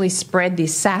actually spread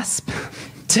this SASP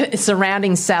to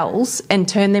surrounding cells and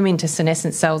turn them into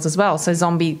senescent cells as well. So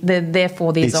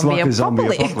therefore the zombie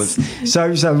apocalypse.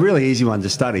 So it's a really easy one to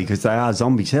study because they are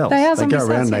zombie cells. They are zombie cells.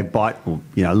 They go around and they bite or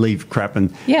leave crap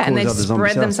and and they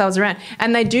spread themselves around.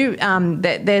 And they do.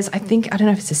 There's I don't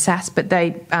know if it's a SASP, but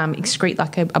they excrete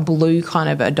like a blue kind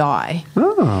of a dye.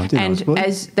 Oh, and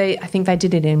I think they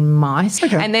did it in mice.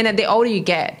 Okay. And then the older you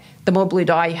get, the more blue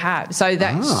dye you have. So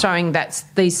that's showing that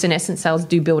these senescent cells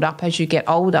do build up as you get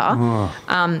older. Oh.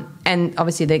 And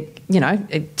obviously they're,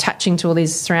 attaching to all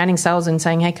these surrounding cells and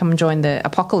saying, hey, come and join the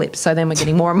apocalypse. So then we're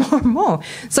getting more and more and more.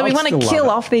 So we want to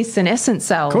kill off these senescent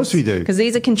cells. Of course we do. Because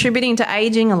these are contributing to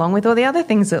ageing along with all the other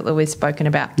things that we've spoken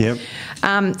about. Yep.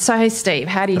 So, Steve,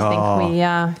 how do you think we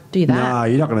do that? No,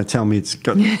 you're not going to tell me it's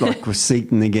got like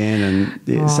quercetin again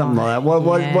and something like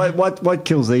that. What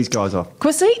kills these guys off?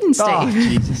 Quercetin, Steve. Oh,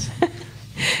 Jesus.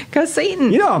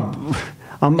 Quercetin.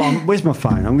 Where's my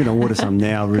phone? I'm going to order some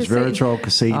now. Resveratrol,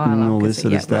 quercetin, all this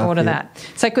sort of stuff. Order that.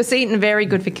 So quercetin, very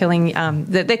good for killing.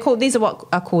 These are what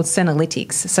are called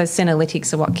senolytics. So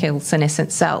senolytics are what kill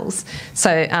senescent cells.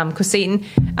 So quercetin,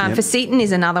 quercetin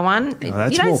is another one.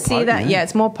 That's you don't more see potent, that. Yeah,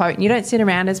 it's more potent. You don't see it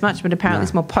around as much, but apparently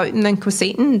it's more potent than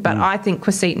quercetin. But I think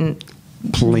quercetin.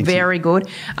 Plenty. Very good.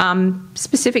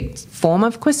 Specific form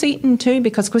of quercetin too,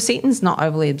 because quercetin's not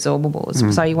overly absorbable,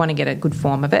 so you want to get a good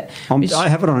form of it. I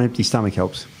have it on empty stomach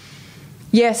helps.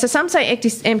 Yeah, so some say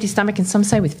empty stomach and some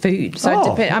say with food. So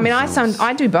it depends.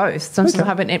 I do both.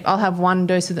 Sometimes I'll have one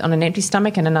dose on an empty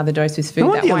stomach and another dose with food. No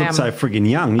wonder you look so friggin'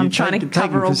 young. I'm trying to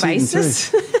cover all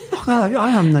bases.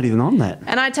 I'm not even on that.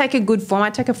 And I take a good form. I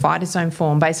take a phytosome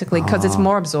form, basically, because it's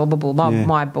more absorbable,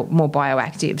 more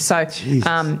bioactive. So,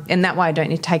 and that way I don't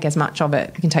need to take as much of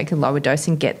it. You can take a lower dose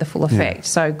and get the full effect. Yeah.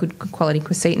 So good quality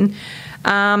quercetin.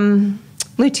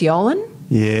 Luteolin.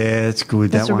 Yeah, it's good.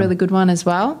 That's a really good one as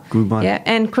well. Good one. Yeah,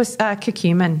 and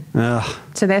curcumin.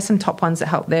 So there's some top ones that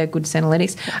help. They're good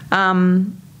senolytics.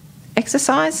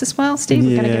 Exercise as well, Steve.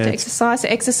 We're going to get to exercise. So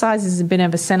exercise is a bit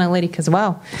of a senolytic as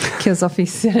well. Kills off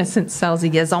his senescent cells,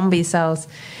 your zombie cells.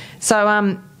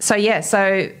 So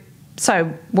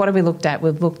what have we looked at?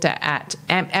 We've looked at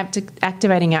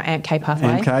activating our AMP-K pathway.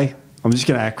 AMP-K. I'm just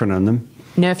going to acronym them.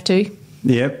 NRF2.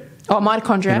 Yep. Oh,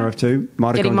 mitochondria. NRF2.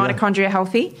 Mitochondria. Getting mitochondria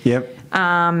healthy. Yep.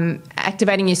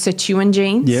 Activating your sirtuin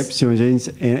genes. Yep, sirtuin genes.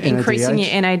 Increasing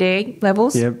your NAD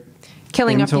levels. Yep.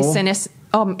 Killing off your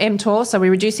mTOR. So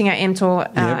we're reducing our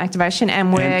mTOR activation,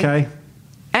 and we're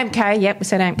AMK, yep, we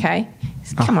said AMK.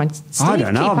 Come on, Steve, I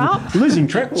don't know. keep I'm up. losing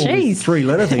track of all these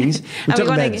three-letter things. We're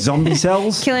talking about zombie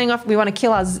cells. We want to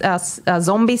kill our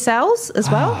zombie cells as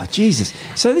well. Oh, Jesus.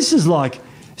 So this is like...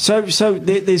 So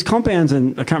there's compounds,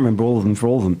 and I can't remember all of them for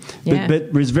all of them,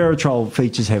 but resveratrol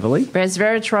features heavily.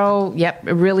 Resveratrol, yep,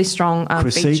 a really strong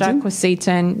feature.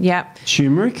 Quercetin, yep.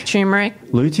 Turmeric.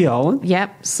 Luteolin.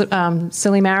 Yep.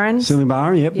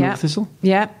 Silymarin. Yep. Milk thistle.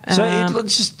 Yep. So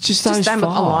just those them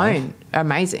five alone,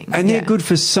 amazing. And they're good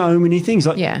for so many things.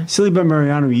 Like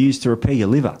Silymarin we use to repair your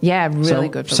liver. Yeah, really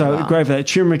good for liver. So great for that.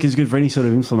 Turmeric is good for any sort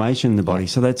of inflammation in the body.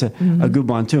 So that's a good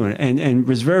one too. And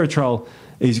resveratrol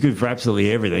is good for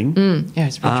absolutely everything. Yeah,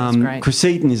 it's great.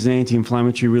 Quercetin is an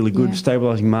anti-inflammatory, really good,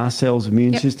 stabilising mast cells,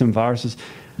 immune system, viruses.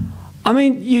 I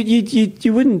mean,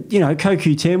 you wouldn't,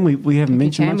 CoQ10, we haven't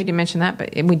mentioned much. We didn't mention that,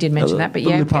 but we did mention that. But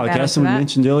yeah, lipoic acid we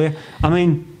mentioned earlier. I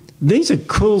mean, these are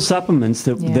cool supplements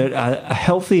that are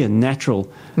healthy and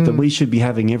natural that we should be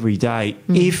having every day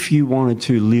if you wanted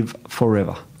to live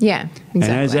forever. Yeah, exactly.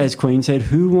 And as Queen said,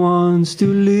 who wants to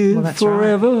live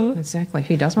forever? Right. Exactly.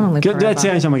 Who does want to live forever? That's the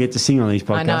only time I get to sing on these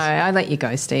podcasts. I know. I let you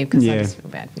go, Steve, because I just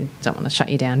feel bad. We don't want to shut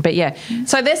you down. But yeah,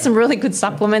 so there's some really good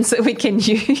supplements that we can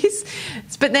use.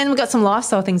 But then we've got some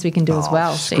lifestyle things we can do as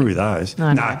well, Steve. Screw those.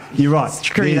 No, you're right.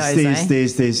 Screw those,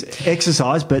 there's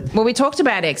exercise, but... Well, we talked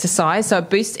about exercise, so it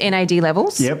boosts NAD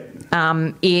levels. Yep.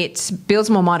 It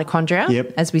builds more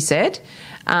mitochondria, as we said.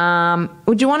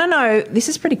 Would you want to know? This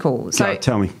is pretty cool. So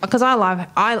tell me, because I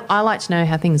like to know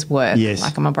how things work. Yes,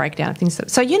 like I'm a breakdown of things.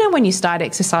 So when you start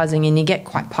exercising and you get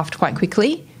quite puffed quite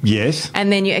quickly. Yes.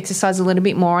 And then you exercise a little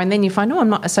bit more, and then you find, I'm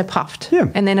not so puffed. Yeah.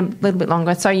 And then a little bit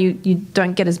longer, so you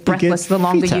don't get as breathless the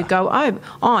longer you go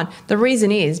on. The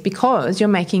reason is because you're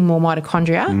making more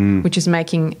mitochondria, which is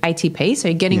making ATP, so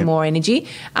you're getting more energy,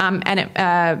 and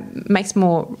it makes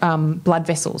more blood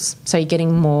vessels, so you're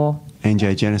getting more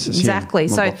angiogenesis. Exactly.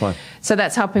 So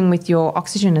that's helping with your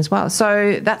oxygen as well.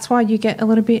 So that's why you get a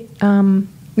little bit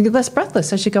less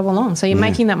breathless as you go along. So you're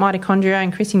making that mitochondria,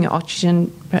 increasing your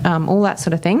oxygen, all that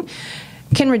sort of thing.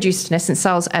 Can reduce senescent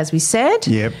cells, as we said.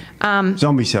 Yep.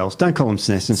 Zombie cells. Don't call them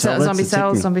senescent cells.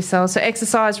 Zombie cells. So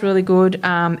exercise, really good.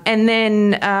 But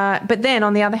then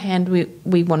on the other hand,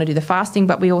 we want to do the fasting,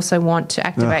 but we also want to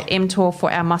activate mTOR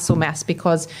for our muscle mass,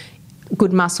 because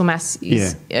good muscle mass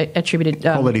is attributed,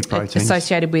 quality proteins,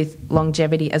 associated with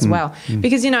longevity as well.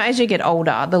 Because, as you get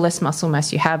older, the less muscle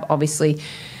mass you have, obviously,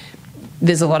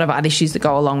 there's a lot of other issues that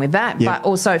go along with that, but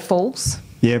also falls.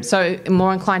 Yep. So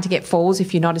more inclined to get falls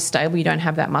if you're not as stable, you don't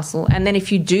have that muscle. And then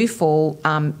if you do fall,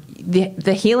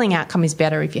 the healing outcome is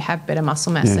better if you have better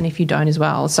muscle mass than if you don't as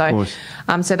well. So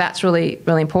so that's really,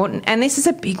 really important. And this is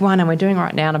a big one, and we're doing it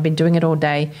right now, and I've been doing it all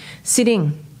day.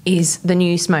 Sitting is the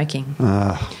new smoking.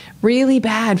 Really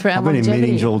bad for our longevity. I've been in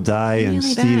meetings all day and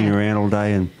steering around all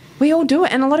day. And we all do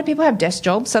it. And a lot of people have desk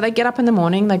jobs. So they get up in the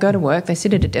morning, they go to work, they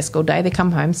sit at a desk all day, they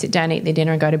come home, sit down, eat their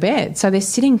dinner and go to bed. So they're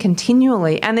sitting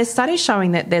continually. And there's studies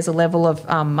showing that there's a level of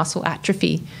muscle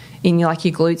atrophy in your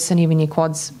glutes and even your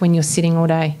quads when you're sitting all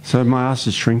day. So my ass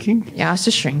is shrinking? Your ass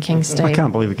is shrinking, Steve. I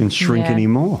can't believe it can shrink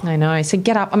anymore. I know. So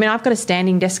get up. I mean, I've got a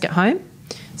standing desk at home.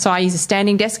 So I use a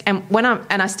standing desk, and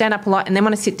I stand up a lot, and then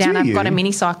when I sit down, I've got a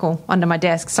mini cycle under my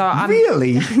desk. So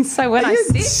really? So when I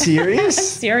sit,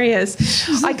 serious?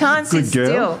 Serious. I can't sit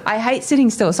still. I hate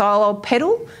sitting still. So I'll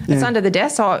pedal. It's under the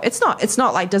desk. So it's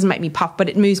not like it doesn't make me puff, but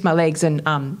it moves my legs, and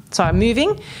so I'm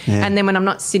moving. Yeah. And then when I'm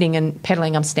not sitting and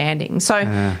pedaling, I'm standing. So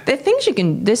there's things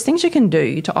you can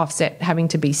do to offset having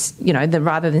to be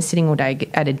rather than sitting all day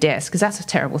at a desk, because that's a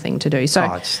terrible thing to do.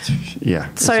 So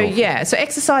So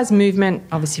exercise, movement,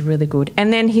 obviously really good.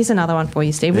 And then here's another one for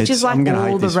you, Steve, which is like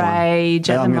all the rage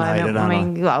at the moment. I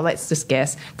mean, let's just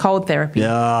guess. Cold therapy.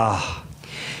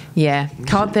 Yeah,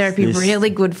 cold therapy, really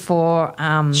good for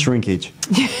shrinkage.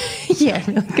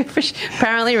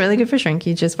 Apparently really good for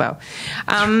shrinkage as well.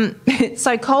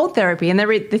 So cold therapy, and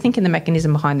they're thinking the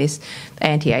mechanism behind this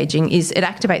anti-aging is it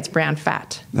activates brown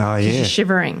fat. Oh yeah, you're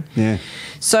shivering. Yeah.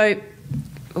 So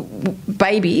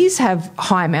babies have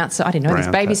high amounts. I didn't know this.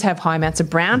 Babies have high amounts of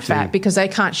brown fat because they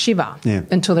can't shiver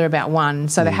until they're about 1.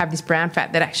 So they have this brown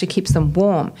fat that actually keeps them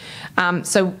warm.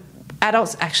 So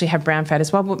adults actually have brown fat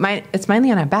as well, but it's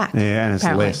mainly on our back. Yeah, and it's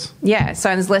less. Yeah, so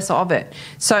there's less of it.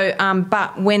 So,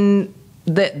 but when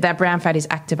that brown fat is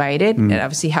activated, it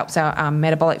obviously helps our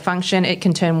metabolic function. It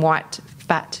can turn white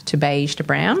fat to beige to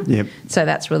brown. Yep. So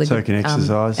that's really good. So can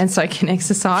exercise. And so can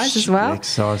exercise as well.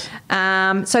 Exercise.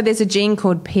 So there's a gene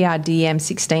called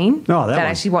PRDM16 that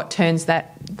actually what turns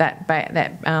that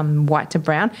white to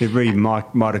brown. It really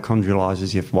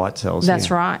mitochondrializes your white cells.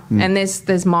 That's right. And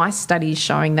there's mice studies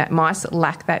showing that mice that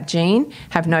lack that gene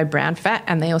have no brown fat,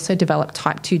 and they also develop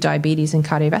type 2 diabetes and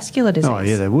cardiovascular disease. Oh,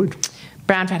 yeah, they would.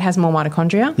 Brown fat has more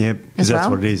mitochondria. Yep, because that's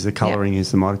what it is. The colouring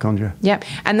is the mitochondria. Yep,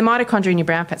 and the mitochondria in your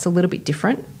brown fat's a little bit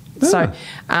different. So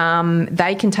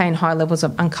they contain high levels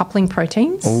of uncoupling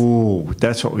proteins. Oh,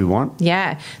 that's what we want.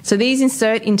 Yeah. So these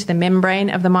insert into the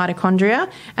membrane of the mitochondria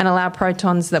and allow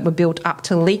protons that were built up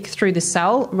to leak through the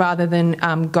cell rather than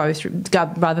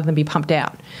be pumped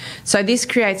out. So this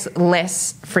creates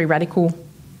less free radical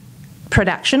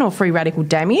production or free radical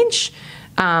damage.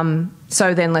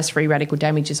 So then less free radical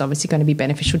damage is obviously going to be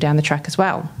beneficial down the track as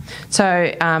well. So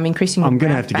increasing... I'm going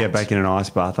to have to get back in an ice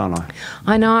bath, aren't I?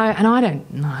 I know, and I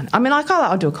don't know. I mean,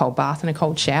 I'll do a cold bath and a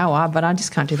cold shower, but I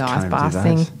just can't do the ice bath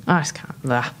thing. I just can't.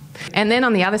 Ugh. And then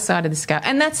on the other side of the scale,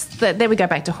 and there we go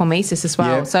back to hormesis as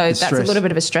well. Yep, so that's stress. A little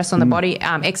bit of a stress on the body.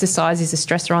 Exercise is a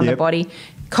stressor on the body.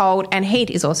 Cold and heat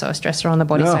is also a stressor on the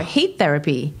body. So heat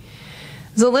therapy...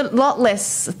 There's a lot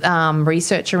less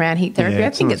research around heat therapy. Yeah,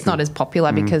 I think it's not as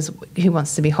popular because who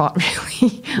wants to be hot,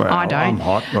 really? Well, I don't. I'm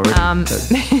hot already.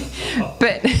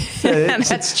 But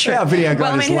that's true. Our video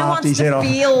guy who wants to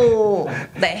feel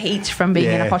the heat from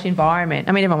being in a hot environment?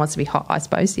 I mean, everyone wants to be hot, I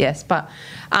suppose, yes. But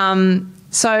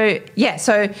so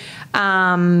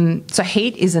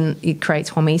heat it creates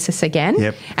hormesis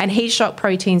again, and heat shock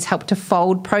proteins help to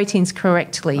fold proteins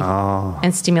correctly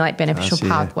and stimulate beneficial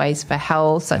pathways for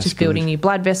health, such as building new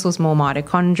blood vessels, more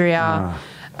mitochondria.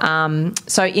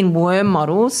 So in worm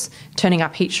models, turning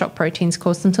up heat shock proteins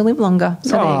cause them to live longer.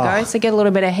 So there you go. So get a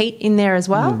little bit of heat in there as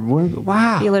well.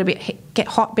 Wow. Be a little bit get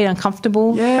hot, be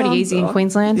uncomfortable. Yeah, pretty easy in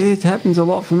Queensland. Yeah, it happens a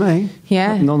lot for me.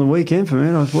 Yeah. Happened on the weekend for me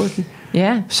when I was working.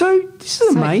 Yeah. So this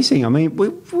is amazing. I mean,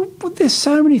 there's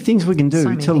so many things we can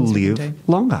do to live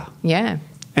longer. Yeah.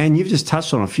 And you've just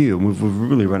touched on a few, and we've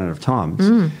really run out of time. It's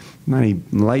only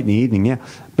late in the evening now.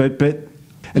 But isn't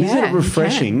it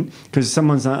refreshing? Because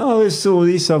someone's like, oh, there's all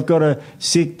this, I've got a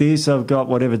sick this, I've got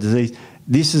whatever disease.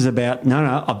 This is about,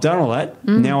 no, I've done all that.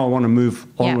 Now I want to move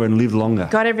onward and live longer.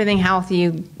 Got everything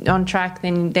healthy, on track,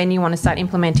 then you want to start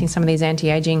implementing some of these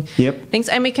anti-aging things.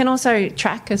 And we can also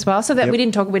track as well. So that we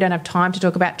don't have time to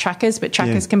talk about trackers, but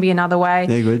trackers can be another way.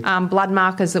 They're good. Blood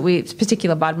markers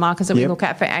particular blood markers that we look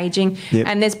at for aging.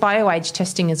 And there's bioage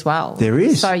testing as well. There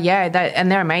is. So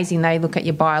and they're amazing. They look at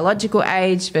your biological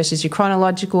age versus your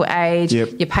chronological age,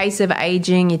 your pace of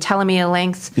aging, your telomere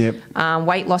length,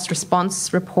 weight loss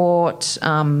response report.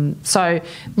 So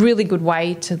really good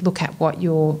way to look at what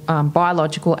your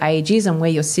biological age is and where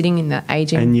you're sitting in the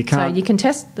aging. And you can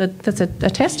test. That's a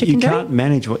test you can do. You can't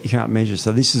manage what you can't measure.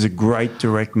 So this is a great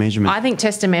direct measurement. I think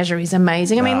test and measure is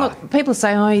amazing. I mean, look, people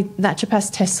say, oh,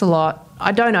 naturopaths test a lot.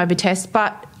 I don't over-test,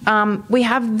 but we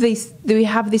have this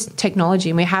technology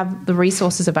and we have the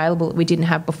resources available that we didn't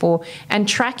have before. And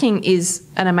tracking is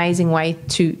an amazing way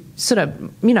to sort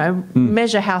of,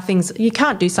 measure how things. You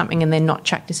can't do something and then not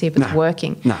track to see if it's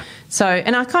working. No. So,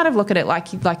 and I kind of look at it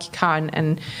like your car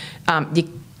and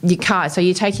your car. So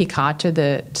you take your car to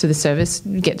the service,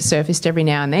 you get it serviced every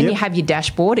now and then. You have your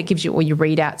dashboard. It gives you all your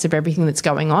readouts of everything that's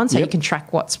going on, so you can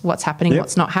track what's happening,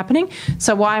 what's not happening.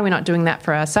 So why are we not doing that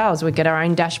for ourselves? We get our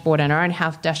own dashboard and our own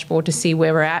health dashboard to see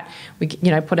where we're at. We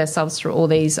put ourselves through all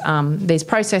these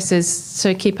processes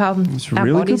to keep our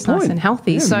bodies nice and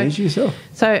healthey. Measure yourself.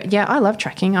 So I love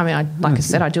tracking. I mean, like I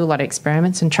said, I do a lot of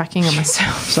experiments and tracking on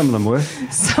myself. Some of them work.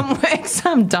 Some work,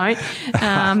 some don't.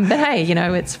 But hey,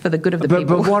 it's for the good of the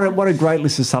people. But what a great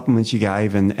list of supplements you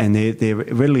gave, and they're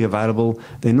readily available.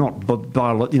 They're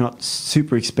not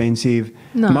super expensive.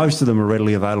 No. Most of them are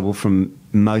readily available from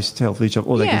most health food shops,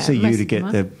 or they can see you to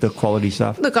get the quality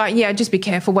stuff. Look, just be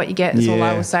careful what you get. That's all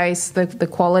I will say. Is the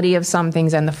quality of some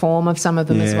things and the form of some of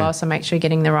them as well. So make sure you're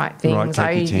getting the right things.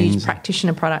 I use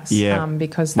practitioner products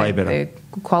because they're good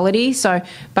quality. So,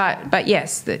 but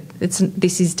yes,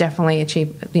 this is definitely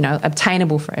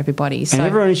obtainable for everybody. So. And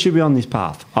everyone should be on this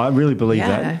path. I really believe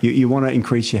that. You want to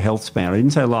increase your health span. I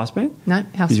didn't say lifespan. No, health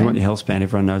span. Because you want your health span.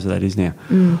 Everyone knows what that is now.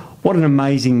 What an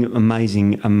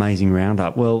amazing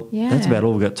roundup. Well, that's about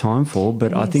all we've got time for,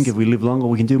 but I think if we live longer,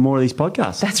 we can do more of these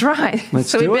podcasts. That's right.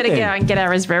 So we better go and get our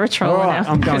resveratrol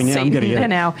I'm going now. I'm going to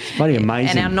get it. It's bloody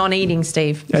amazing. And our non-eating,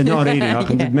 Steve. Not eating. I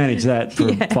can manage that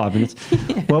for 5 minutes.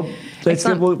 Well,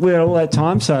 we're all that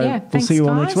time, so we'll see you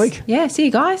all next week. Yeah, see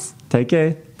you guys. Take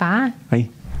care. Bye. Bye.